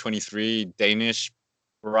under 23 Danish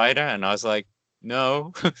rider, and I was like,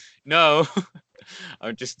 no, no,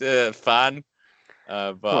 I'm just a fan.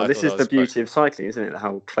 But this is the beauty of cycling, isn't it?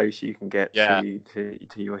 How close you can get to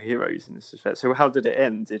your heroes in this respect. So how did it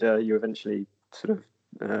end? Did you eventually sort of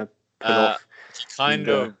pull off?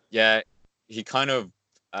 He kind of.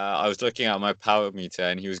 I was looking at my power meter,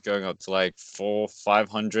 and he was going up to like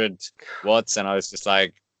 500 watts, and I was just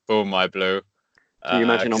like, boom, I blew. Do you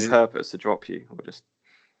imagine on purpose to drop you, or just?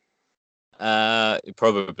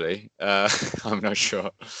 Probably. I'm not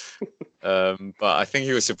sure. But I think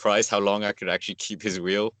he was surprised how long I could actually keep his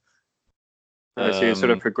wheel. So he was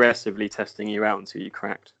sort of progressively testing you out until you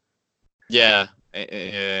cracked. Yeah.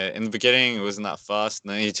 In the beginning, it wasn't that fast.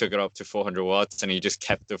 And then he took it up to 400 watts, and he just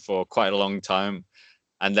kept it for quite a long time.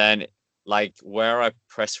 And then, like, where I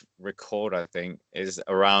press record, I think, is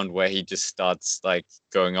around where he just starts, like,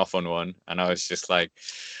 going off on one. And I was just like,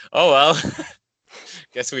 oh, well,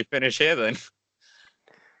 guess we finish here then.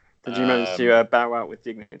 Did you manage to bow out with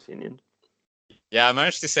dignity in the end? Yeah, I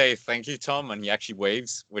managed to say thank you, Tom, and he actually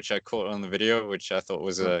waves, which I caught on the video, which I thought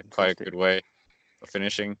was quite a good way of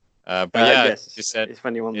finishing. But yeah, yes, you said if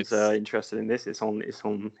anyone's interested in this, it's on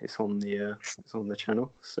the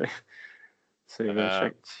channel. So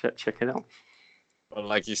check it out. Well,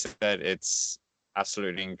 like you said, it's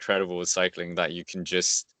absolutely incredible with cycling that you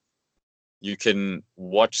can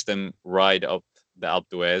watch them ride up the Alpe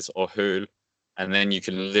d'Huez or Hurl, and then you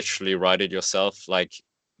can literally ride it yourself, like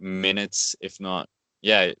minutes, if not,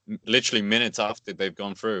 literally minutes after they've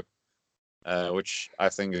gone through. which I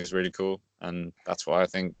think is really cool. And that's why I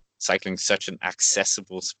think cycling is such an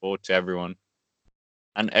accessible sport to everyone.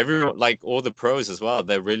 And everyone, like all the pros as well,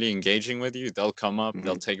 they're really engaging with you. They'll come up,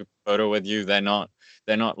 they'll take a photo with you. They're not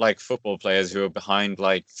like football players who are behind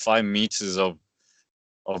like 5 meters of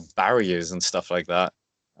barriers and stuff like that.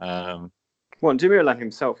 Well, Dumoulin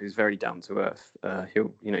himself is very down to earth.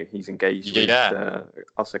 He's engaged with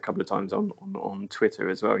us a couple of times on Twitter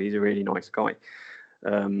as well. He's a really nice guy.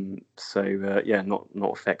 Not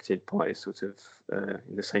affected by sort of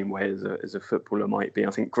in the same way as a footballer might be.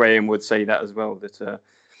 I think Graham would say that as well. That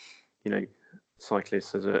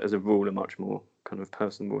cyclists as a rule are much more kind of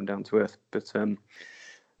personable and down to earth. But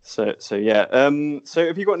So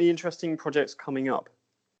have you got any interesting projects coming up?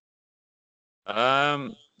 We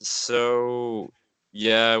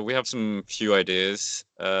have some few ideas.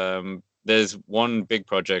 There's one big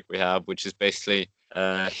project we have, which is basically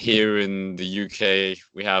here in the UK,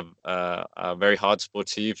 we have a very hard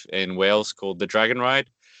sportive in Wales called the Dragon Ride.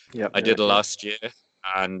 I did it last year,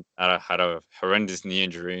 and I had a horrendous knee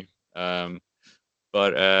injury.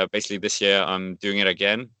 But basically this year I'm doing it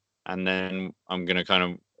again, and then I'm gonna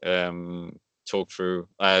kind of talk through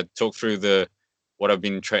how I've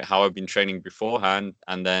been training beforehand,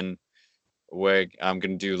 and then where I'm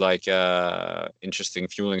going to do like interesting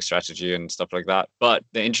fueling strategy and stuff like that. But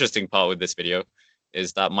the interesting part with this video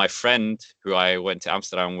is that my friend who I went to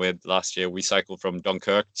Amsterdam with last year, we cycled from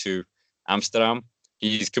Dunkirk to Amsterdam.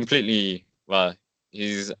 He's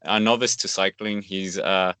he's a novice to cycling. He's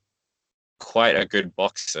quite a good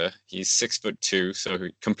boxer. He's 6'2", so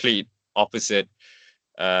complete opposite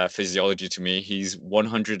physiology to me. He's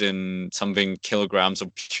 100 and something kilograms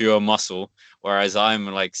of pure muscle, whereas I'm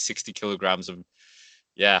like 60 kilograms of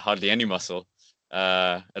hardly any muscle,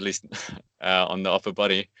 at least on the upper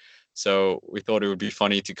body. So we thought it would be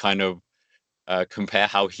funny to kind of compare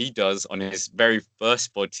how he does on his very first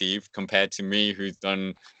sportive compared to me, who's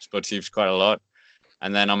done sportives quite a lot.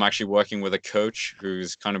 And then I'm actually working with a coach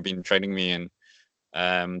who's kind of been training me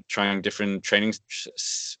and trying different training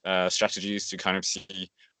strategies to kind of see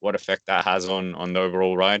what effect that has on the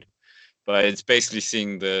overall ride. But it's basically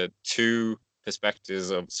seeing the two perspectives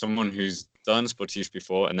of someone who's done sportives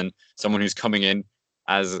before, and then someone who's coming in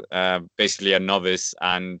as basically a novice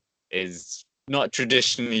and is not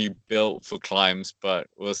traditionally built for climbs, but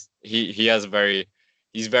he's very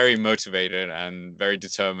motivated and very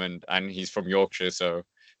determined, and he's from Yorkshire, so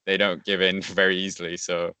they don't give in very easily.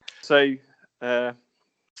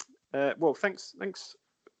 Well, thanks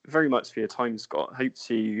very much for your time, Scott. Hope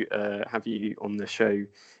to have you on the show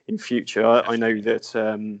in future. I know that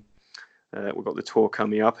we've got the tour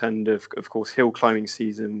coming up, and of course hill climbing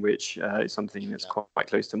season, which is something that's quite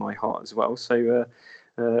close to my heart as well. So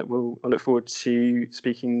I look forward to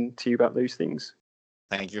speaking to you about those things.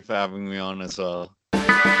 Thank you for having me on as well.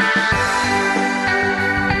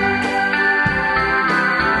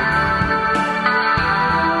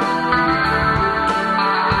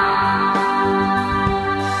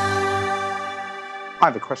 I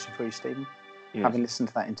have a question for you, Stephen. Yes. Having listened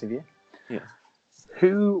to that interview, yes.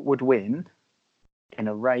 Who would win in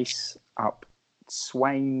a race up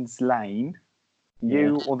Swains Lane,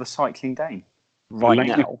 you or the Cycling Dane? Right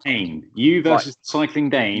now, you versus Cycling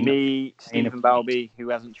Dane. Me, Stephen Balby, who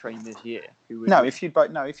hasn't trained this year. If you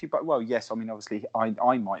well, yes. I mean, obviously,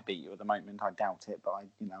 I might beat you at the moment. I doubt it, but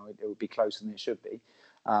it would be closer than it should be.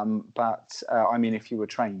 I mean, if you were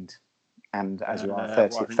trained. And as you are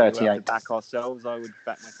 38. To back ourselves, I would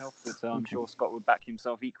back myself, but I'm sure Scott would back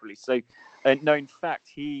himself equally. So, no, in fact,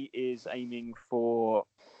 he is aiming for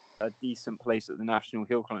a decent place at the National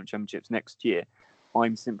Hill Climb Championships next year.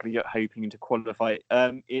 I'm simply hoping to qualify.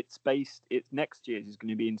 It's next year's is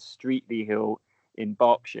going to be in Streatley Hill in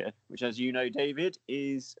Berkshire, which, as you know, David,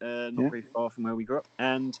 is not very far from where we grew up,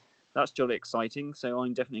 and that's jolly exciting. So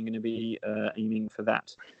I'm definitely going to be aiming for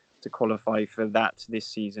that, to qualify for that this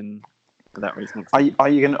season. For that reason. Are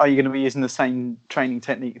you going to be using the same training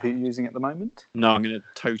technique that you're using at the moment? No, I'm going to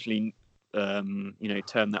totally,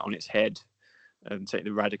 turn that on its head and take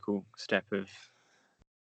the radical step of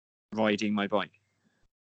riding my bike.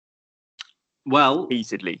 Well,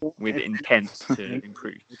 repeatedly with intent to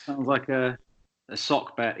improve. It sounds like a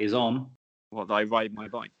sock bet is on. What, that I ride my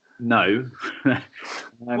bike? No.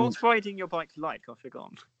 What's riding your bike like? I've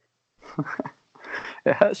forgotten.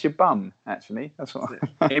 It hurts your bum, actually. That's what.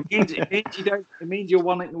 It means you're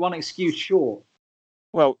one excuse short.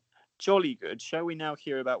 Well, jolly good. Shall we now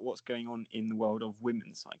hear about what's going on in the world of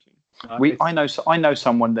women's cycling? I know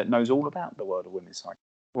someone that knows all about the world of women's cycling.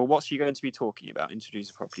 Well, what's she going to be talking about? Introduce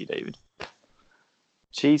her properly, David.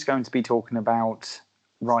 She's going to be talking about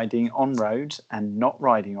riding on road and not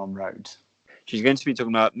riding on road. She's going to be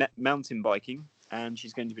talking about mountain biking, and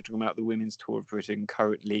she's going to be talking about the Women's Tour of Britain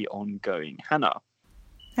currently ongoing. Hannah.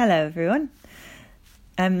 Hello, everyone.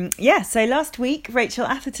 So last week, Rachel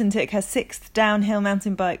Atherton took her 6th downhill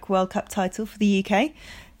mountain bike World Cup title for the UK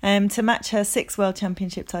to match her 6 World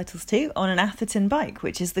Championship titles too on an Atherton bike,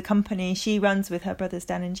 which is the company she runs with her brothers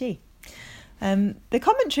Dan and G. The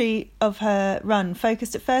commentary of her run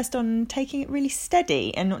focused at first on taking it really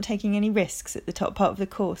steady and not taking any risks at the top part of the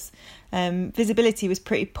course. Visibility was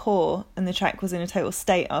pretty poor and the track was in a total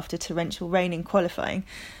state after torrential rain in qualifying.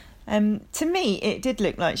 To me, it did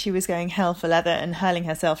look like she was going hell for leather and hurling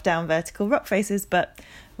herself down vertical rock faces, but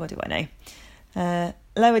what do I know?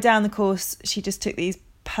 Lower down the course, she just took these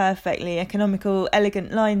perfectly economical,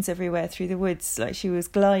 elegant lines everywhere through the woods, like she was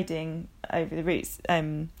gliding over the routes,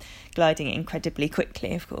 gliding incredibly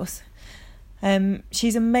quickly, of course.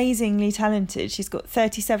 She's amazingly talented. She's got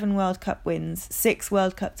 37 World Cup wins, 6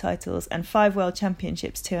 World Cup titles and 5 World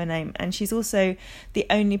Championships to her name. And she's also the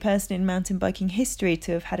only person in mountain biking history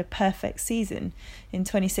to have had a perfect season. In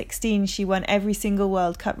 2016, she won every single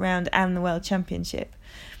World Cup round and the World Championship.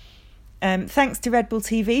 Thanks to Red Bull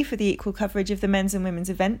TV for the equal coverage of the men's and women's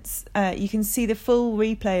events. You can see the full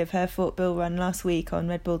replay of her Fort Bill run last week on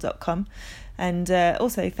redbull.com. And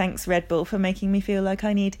also thanks Red Bull for making me feel like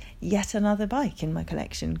I need yet another bike in my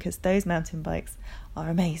collection, because those mountain bikes are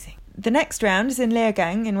amazing. The next round is in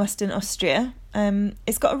Leogang in Western Austria.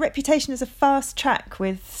 It's got a reputation as a fast track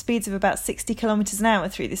with speeds of about 60 kilometres an hour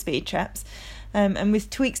through the speed traps. And with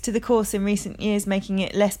tweaks to the course in recent years making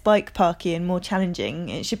it less bike parky and more challenging,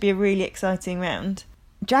 it should be a really exciting round.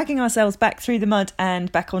 Dragging ourselves back through the mud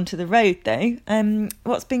and back onto the road though,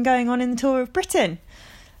 what's been going on in the Tour of Britain?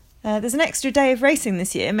 There's an extra day of racing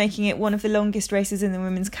this year, making it one of the longest races in the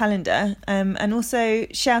women's calendar, and also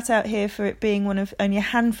shout out here for it being one of only a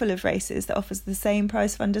handful of races that offers the same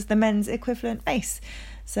prize fund as the men's equivalent race.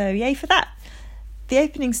 So yay for that. The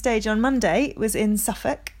opening stage on Monday was in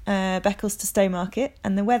Suffolk, Beccles to Stowmarket,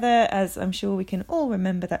 and the weather, as I'm sure we can all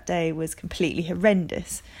remember that day, was completely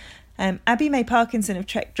horrendous. Abby May Parkinson of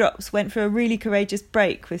Trek Drops went for a really courageous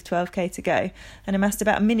break with 12k to go and amassed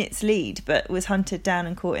about a minute's lead, but was hunted down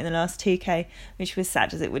and caught in the last 2k, which was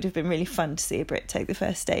sad as it would have been really fun to see a Brit take the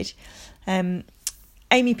first stage.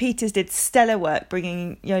 Amy Peters did stellar work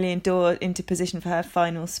bringing Jolien D'Hoore into position for her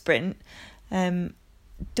final sprint.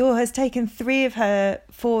 D'Hoore has taken 3 of her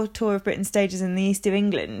 4 Tour of Britain stages in the east of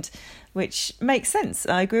England, which makes sense.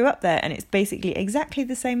 I grew up there and it's basically exactly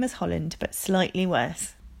the same as Holland, but slightly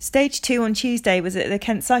worse. Stage 2 on Tuesday was at the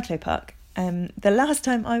Kent Cyclopark. The last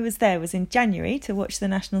time I was there was in January to watch the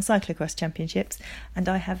National Cyclocross Championships, and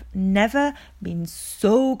I have never been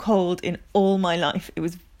so cold in all my life. It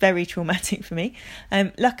was very traumatic for me.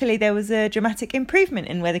 Luckily, there was a dramatic improvement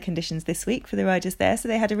in weather conditions this week for the riders there, so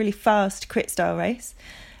they had a really fast crit-style race.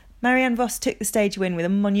 Marianne Vos took the stage win with a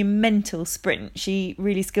monumental sprint. She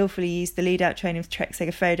really skillfully used the lead-out train of Trek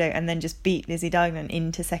Segafredo and then just beat Lizzie Deignan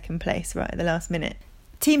into second place right at the last minute.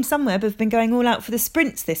 Team Sunweb have been going all out for the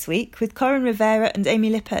sprints this week, with Corin Rivera and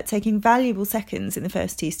Amy Lippert taking valuable seconds in the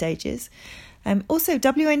first 2 stages. Also,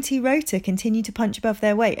 WNT Rota continue to punch above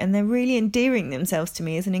their weight, and they're really endearing themselves to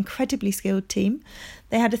me as an incredibly skilled team.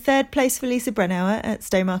 They had a 3rd place for Lisa Brennauer at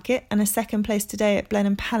Stowmarket and a 2nd place today at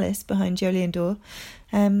Blenheim Palace behind Jolien D'Hoore.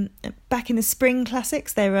 Back in the Spring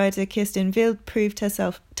Classics, their rider Kirsten Wild proved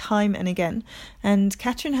herself time and again, and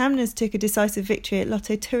Katrin Hamners took a decisive victory at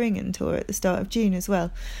Lotto Thuringen Tour at the start of June as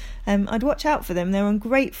well. I'd watch out for them. They're on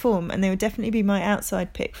great form and they would definitely be my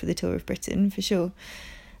outside pick for the Tour of Britain for sure.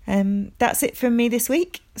 That's it from me this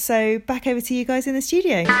week, so back over to you guys in the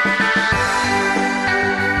studio.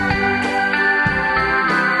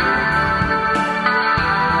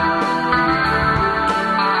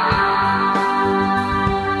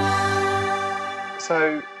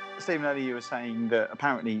 So, Stephen, earlier you were saying that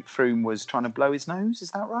apparently Froome was trying to blow his nose. Is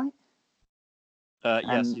that right?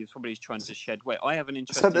 Yes, he was probably trying to shed weight. I have an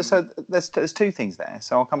interesting... So there's 2 things there.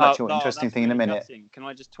 So I'll come back to your interesting thing in a minute. Gutting. Can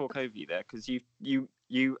I just talk over you there? Because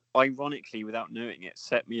you ironically, without knowing it,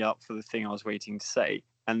 set me up for the thing I was waiting to say,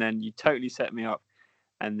 and then you totally set me up,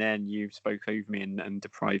 and then you spoke over me and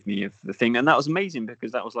deprived me of the thing, and that was amazing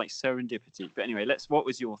because that was like serendipity. But anyway, what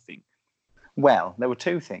was your thing? Well, there were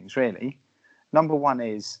 2 things really. Number one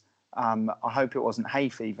is I hope it wasn't hay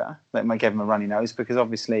fever that gave him a runny nose, because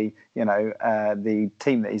obviously, the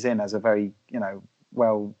team that he's in has a very,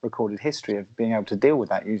 well recorded history of being able to deal with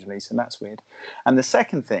that usually. So that's weird. And the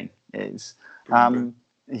second thing is,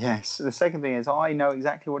 Yes. The second thing is I know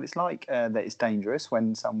exactly what it's like. That it's dangerous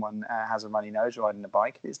when someone has a runny nose riding a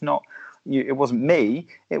bike. It's not you. It wasn't me.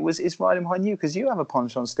 It's riding behind you because you have a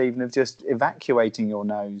penchant, Stephen, of just evacuating your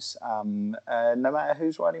nose, no matter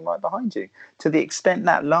who's riding right behind you. To the extent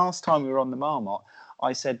that last time we were on the Marmot,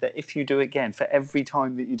 I said that if you do it again, for every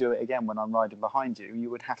time that you do it again when I'm riding behind you, you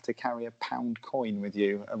would have to carry a £1 coin with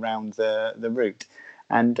you around the route.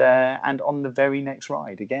 And on the very next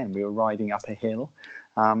ride, again, we were riding up a hill.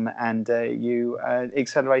 And you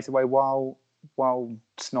accelerate away while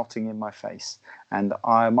snotting in my face. And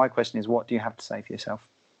my question is, what do you have to say for yourself?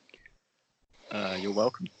 You're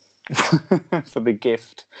welcome. For the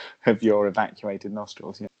gift of your evacuated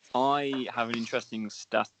nostrils. Yeah. I have an interesting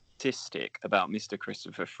statistic about Mr.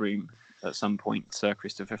 Christopher Froome at some point, Sir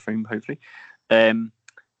Christopher Froome, hopefully.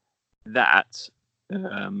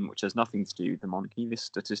 Which has nothing to do with the monarchy, this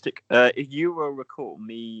statistic. If you will recall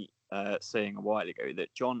me saying a while ago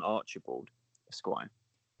that John Archibald, Esquire,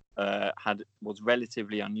 was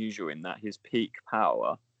relatively unusual in that his peak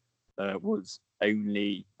power was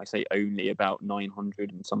only about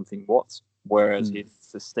 900 and something watts, whereas his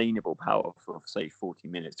sustainable power for, say, 20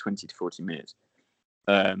 to 40 minutes,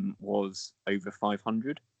 was over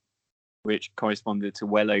 500, which corresponded to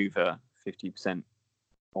well over 50%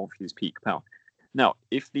 of his peak power. Now,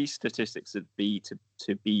 if these statistics are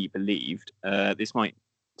to be believed, this might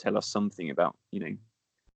tell us something about,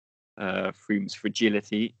 Froome's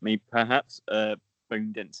fragility, maybe perhaps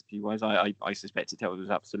bone density wise. I suspect it tells us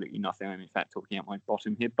absolutely nothing. I'm in fact talking out my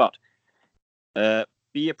bottom here, but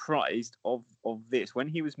be apprised of this. When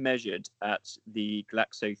he was measured at the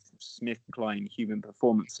GlaxoSmithKline Human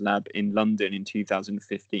Performance Lab in London in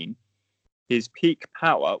 2015, his peak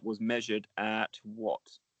power was measured at what?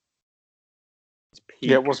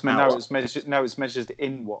 Yeah, it was. No, it's measured. No, it's measured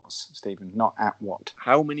in watts, Stephen, not at watt.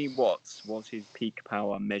 How many watts was his peak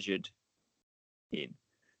power measured in?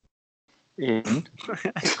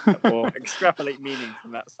 Or extrapolate meaning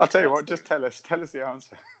from that. I'll tell you what. Just tell us the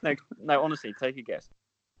answer. No. Honestly, take a guess.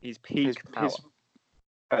 His peak power.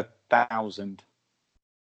 1,000.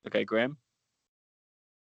 Okay, Graham.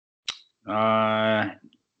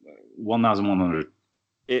 1,100.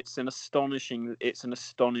 It's an astonishing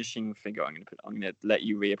figure. I'm going to let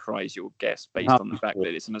you reapprise your guess based on the fact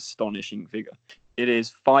that it's an astonishing figure. It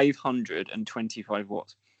is 525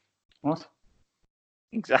 watts. What?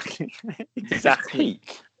 Exactly.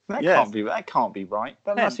 Peak. That can't be right.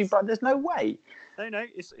 That must be right. There's no way. No,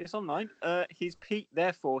 it's online. His peak,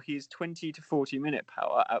 therefore, his 20 to 40 minute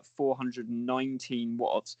power at 419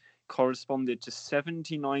 watts corresponded to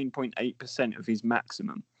 79.8% of his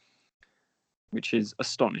maximum, which is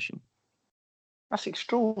astonishing. That's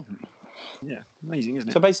extraordinary. Yeah, amazing, isn't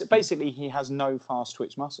it? So basically, he has no fast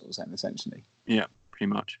twitch muscles, then, essentially. Yeah, pretty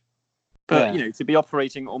much. But to be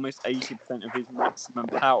operating almost 80% of his maximum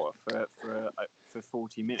power for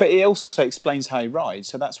 40 minutes. But it also explains how he rides.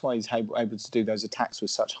 So that's why he's able to do those attacks with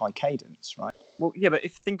such high cadence, right? Well, yeah, but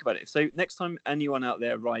think about it. So next time anyone out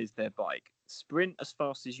there rides their bike, sprint as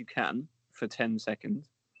fast as you can for 10 seconds.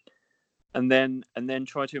 And then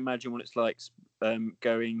try to imagine what it's like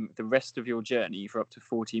going the rest of your journey for up to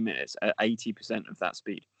 40 minutes at 80% of that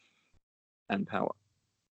speed and power.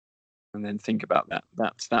 And then think about that.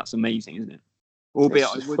 That's amazing, isn't it? Albeit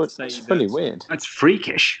I would say it's pretty weird. That's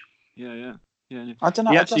freakish. Yeah. I don't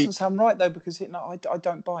know. It doesn't sound right though, because I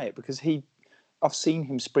don't buy it, because I've seen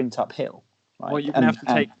him sprint uphill. Right? Well, you're gonna have to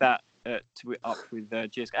take that to it up with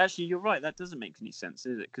GSK. Actually, you're right. That doesn't make any sense,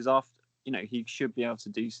 is it? Because after he should be able to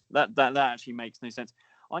do that. That actually makes no sense.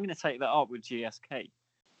 I'm going to take that up with GSK.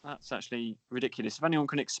 That's actually ridiculous. If anyone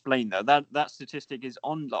can explain that statistic is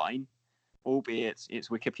online, albeit it's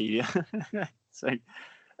Wikipedia. So,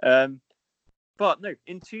 but no,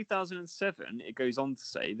 in 2007, it goes on to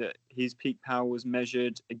say that his peak power was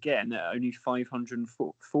measured again at only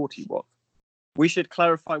 540 watts. We should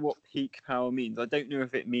clarify what peak power means. I don't know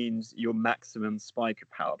if it means your maximum spike of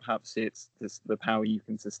power. Perhaps it's the power you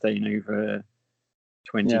can sustain over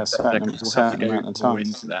 20 seconds. We'll have to go more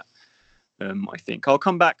into that. I think I'll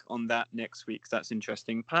come back on that next week. That's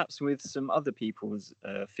interesting. Perhaps with some other people's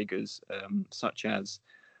figures, such as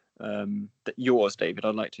yours, David.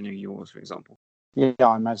 I'd like to know yours, for example. Yeah,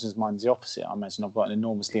 I imagine mine's the opposite. I imagine I've got an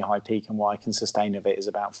enormously high peak, and what I can sustain of it is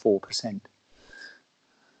about 4%.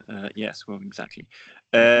 Yes, well, exactly.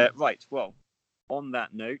 Right, well, on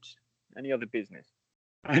that note, any other business?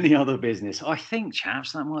 Any other business? I think,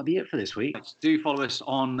 chaps, that might be it for this week. Do follow us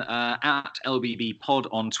on at LBB Pod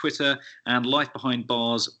on Twitter and Life Behind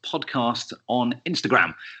Bars podcast on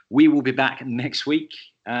Instagram. We will be back next week.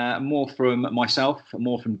 More from myself,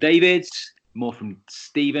 more from David. more from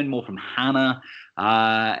Stephen, more from Hannah.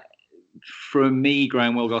 From me,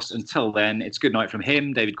 Graham Wilgoss. Until then, it's good night from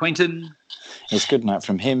him, David Quainton. It's good night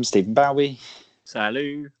from him, Stephen Bowie.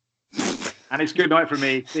 Salut. And it's good night from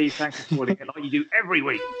me, Steve. Thanks for supporting it like you do every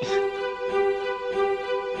week.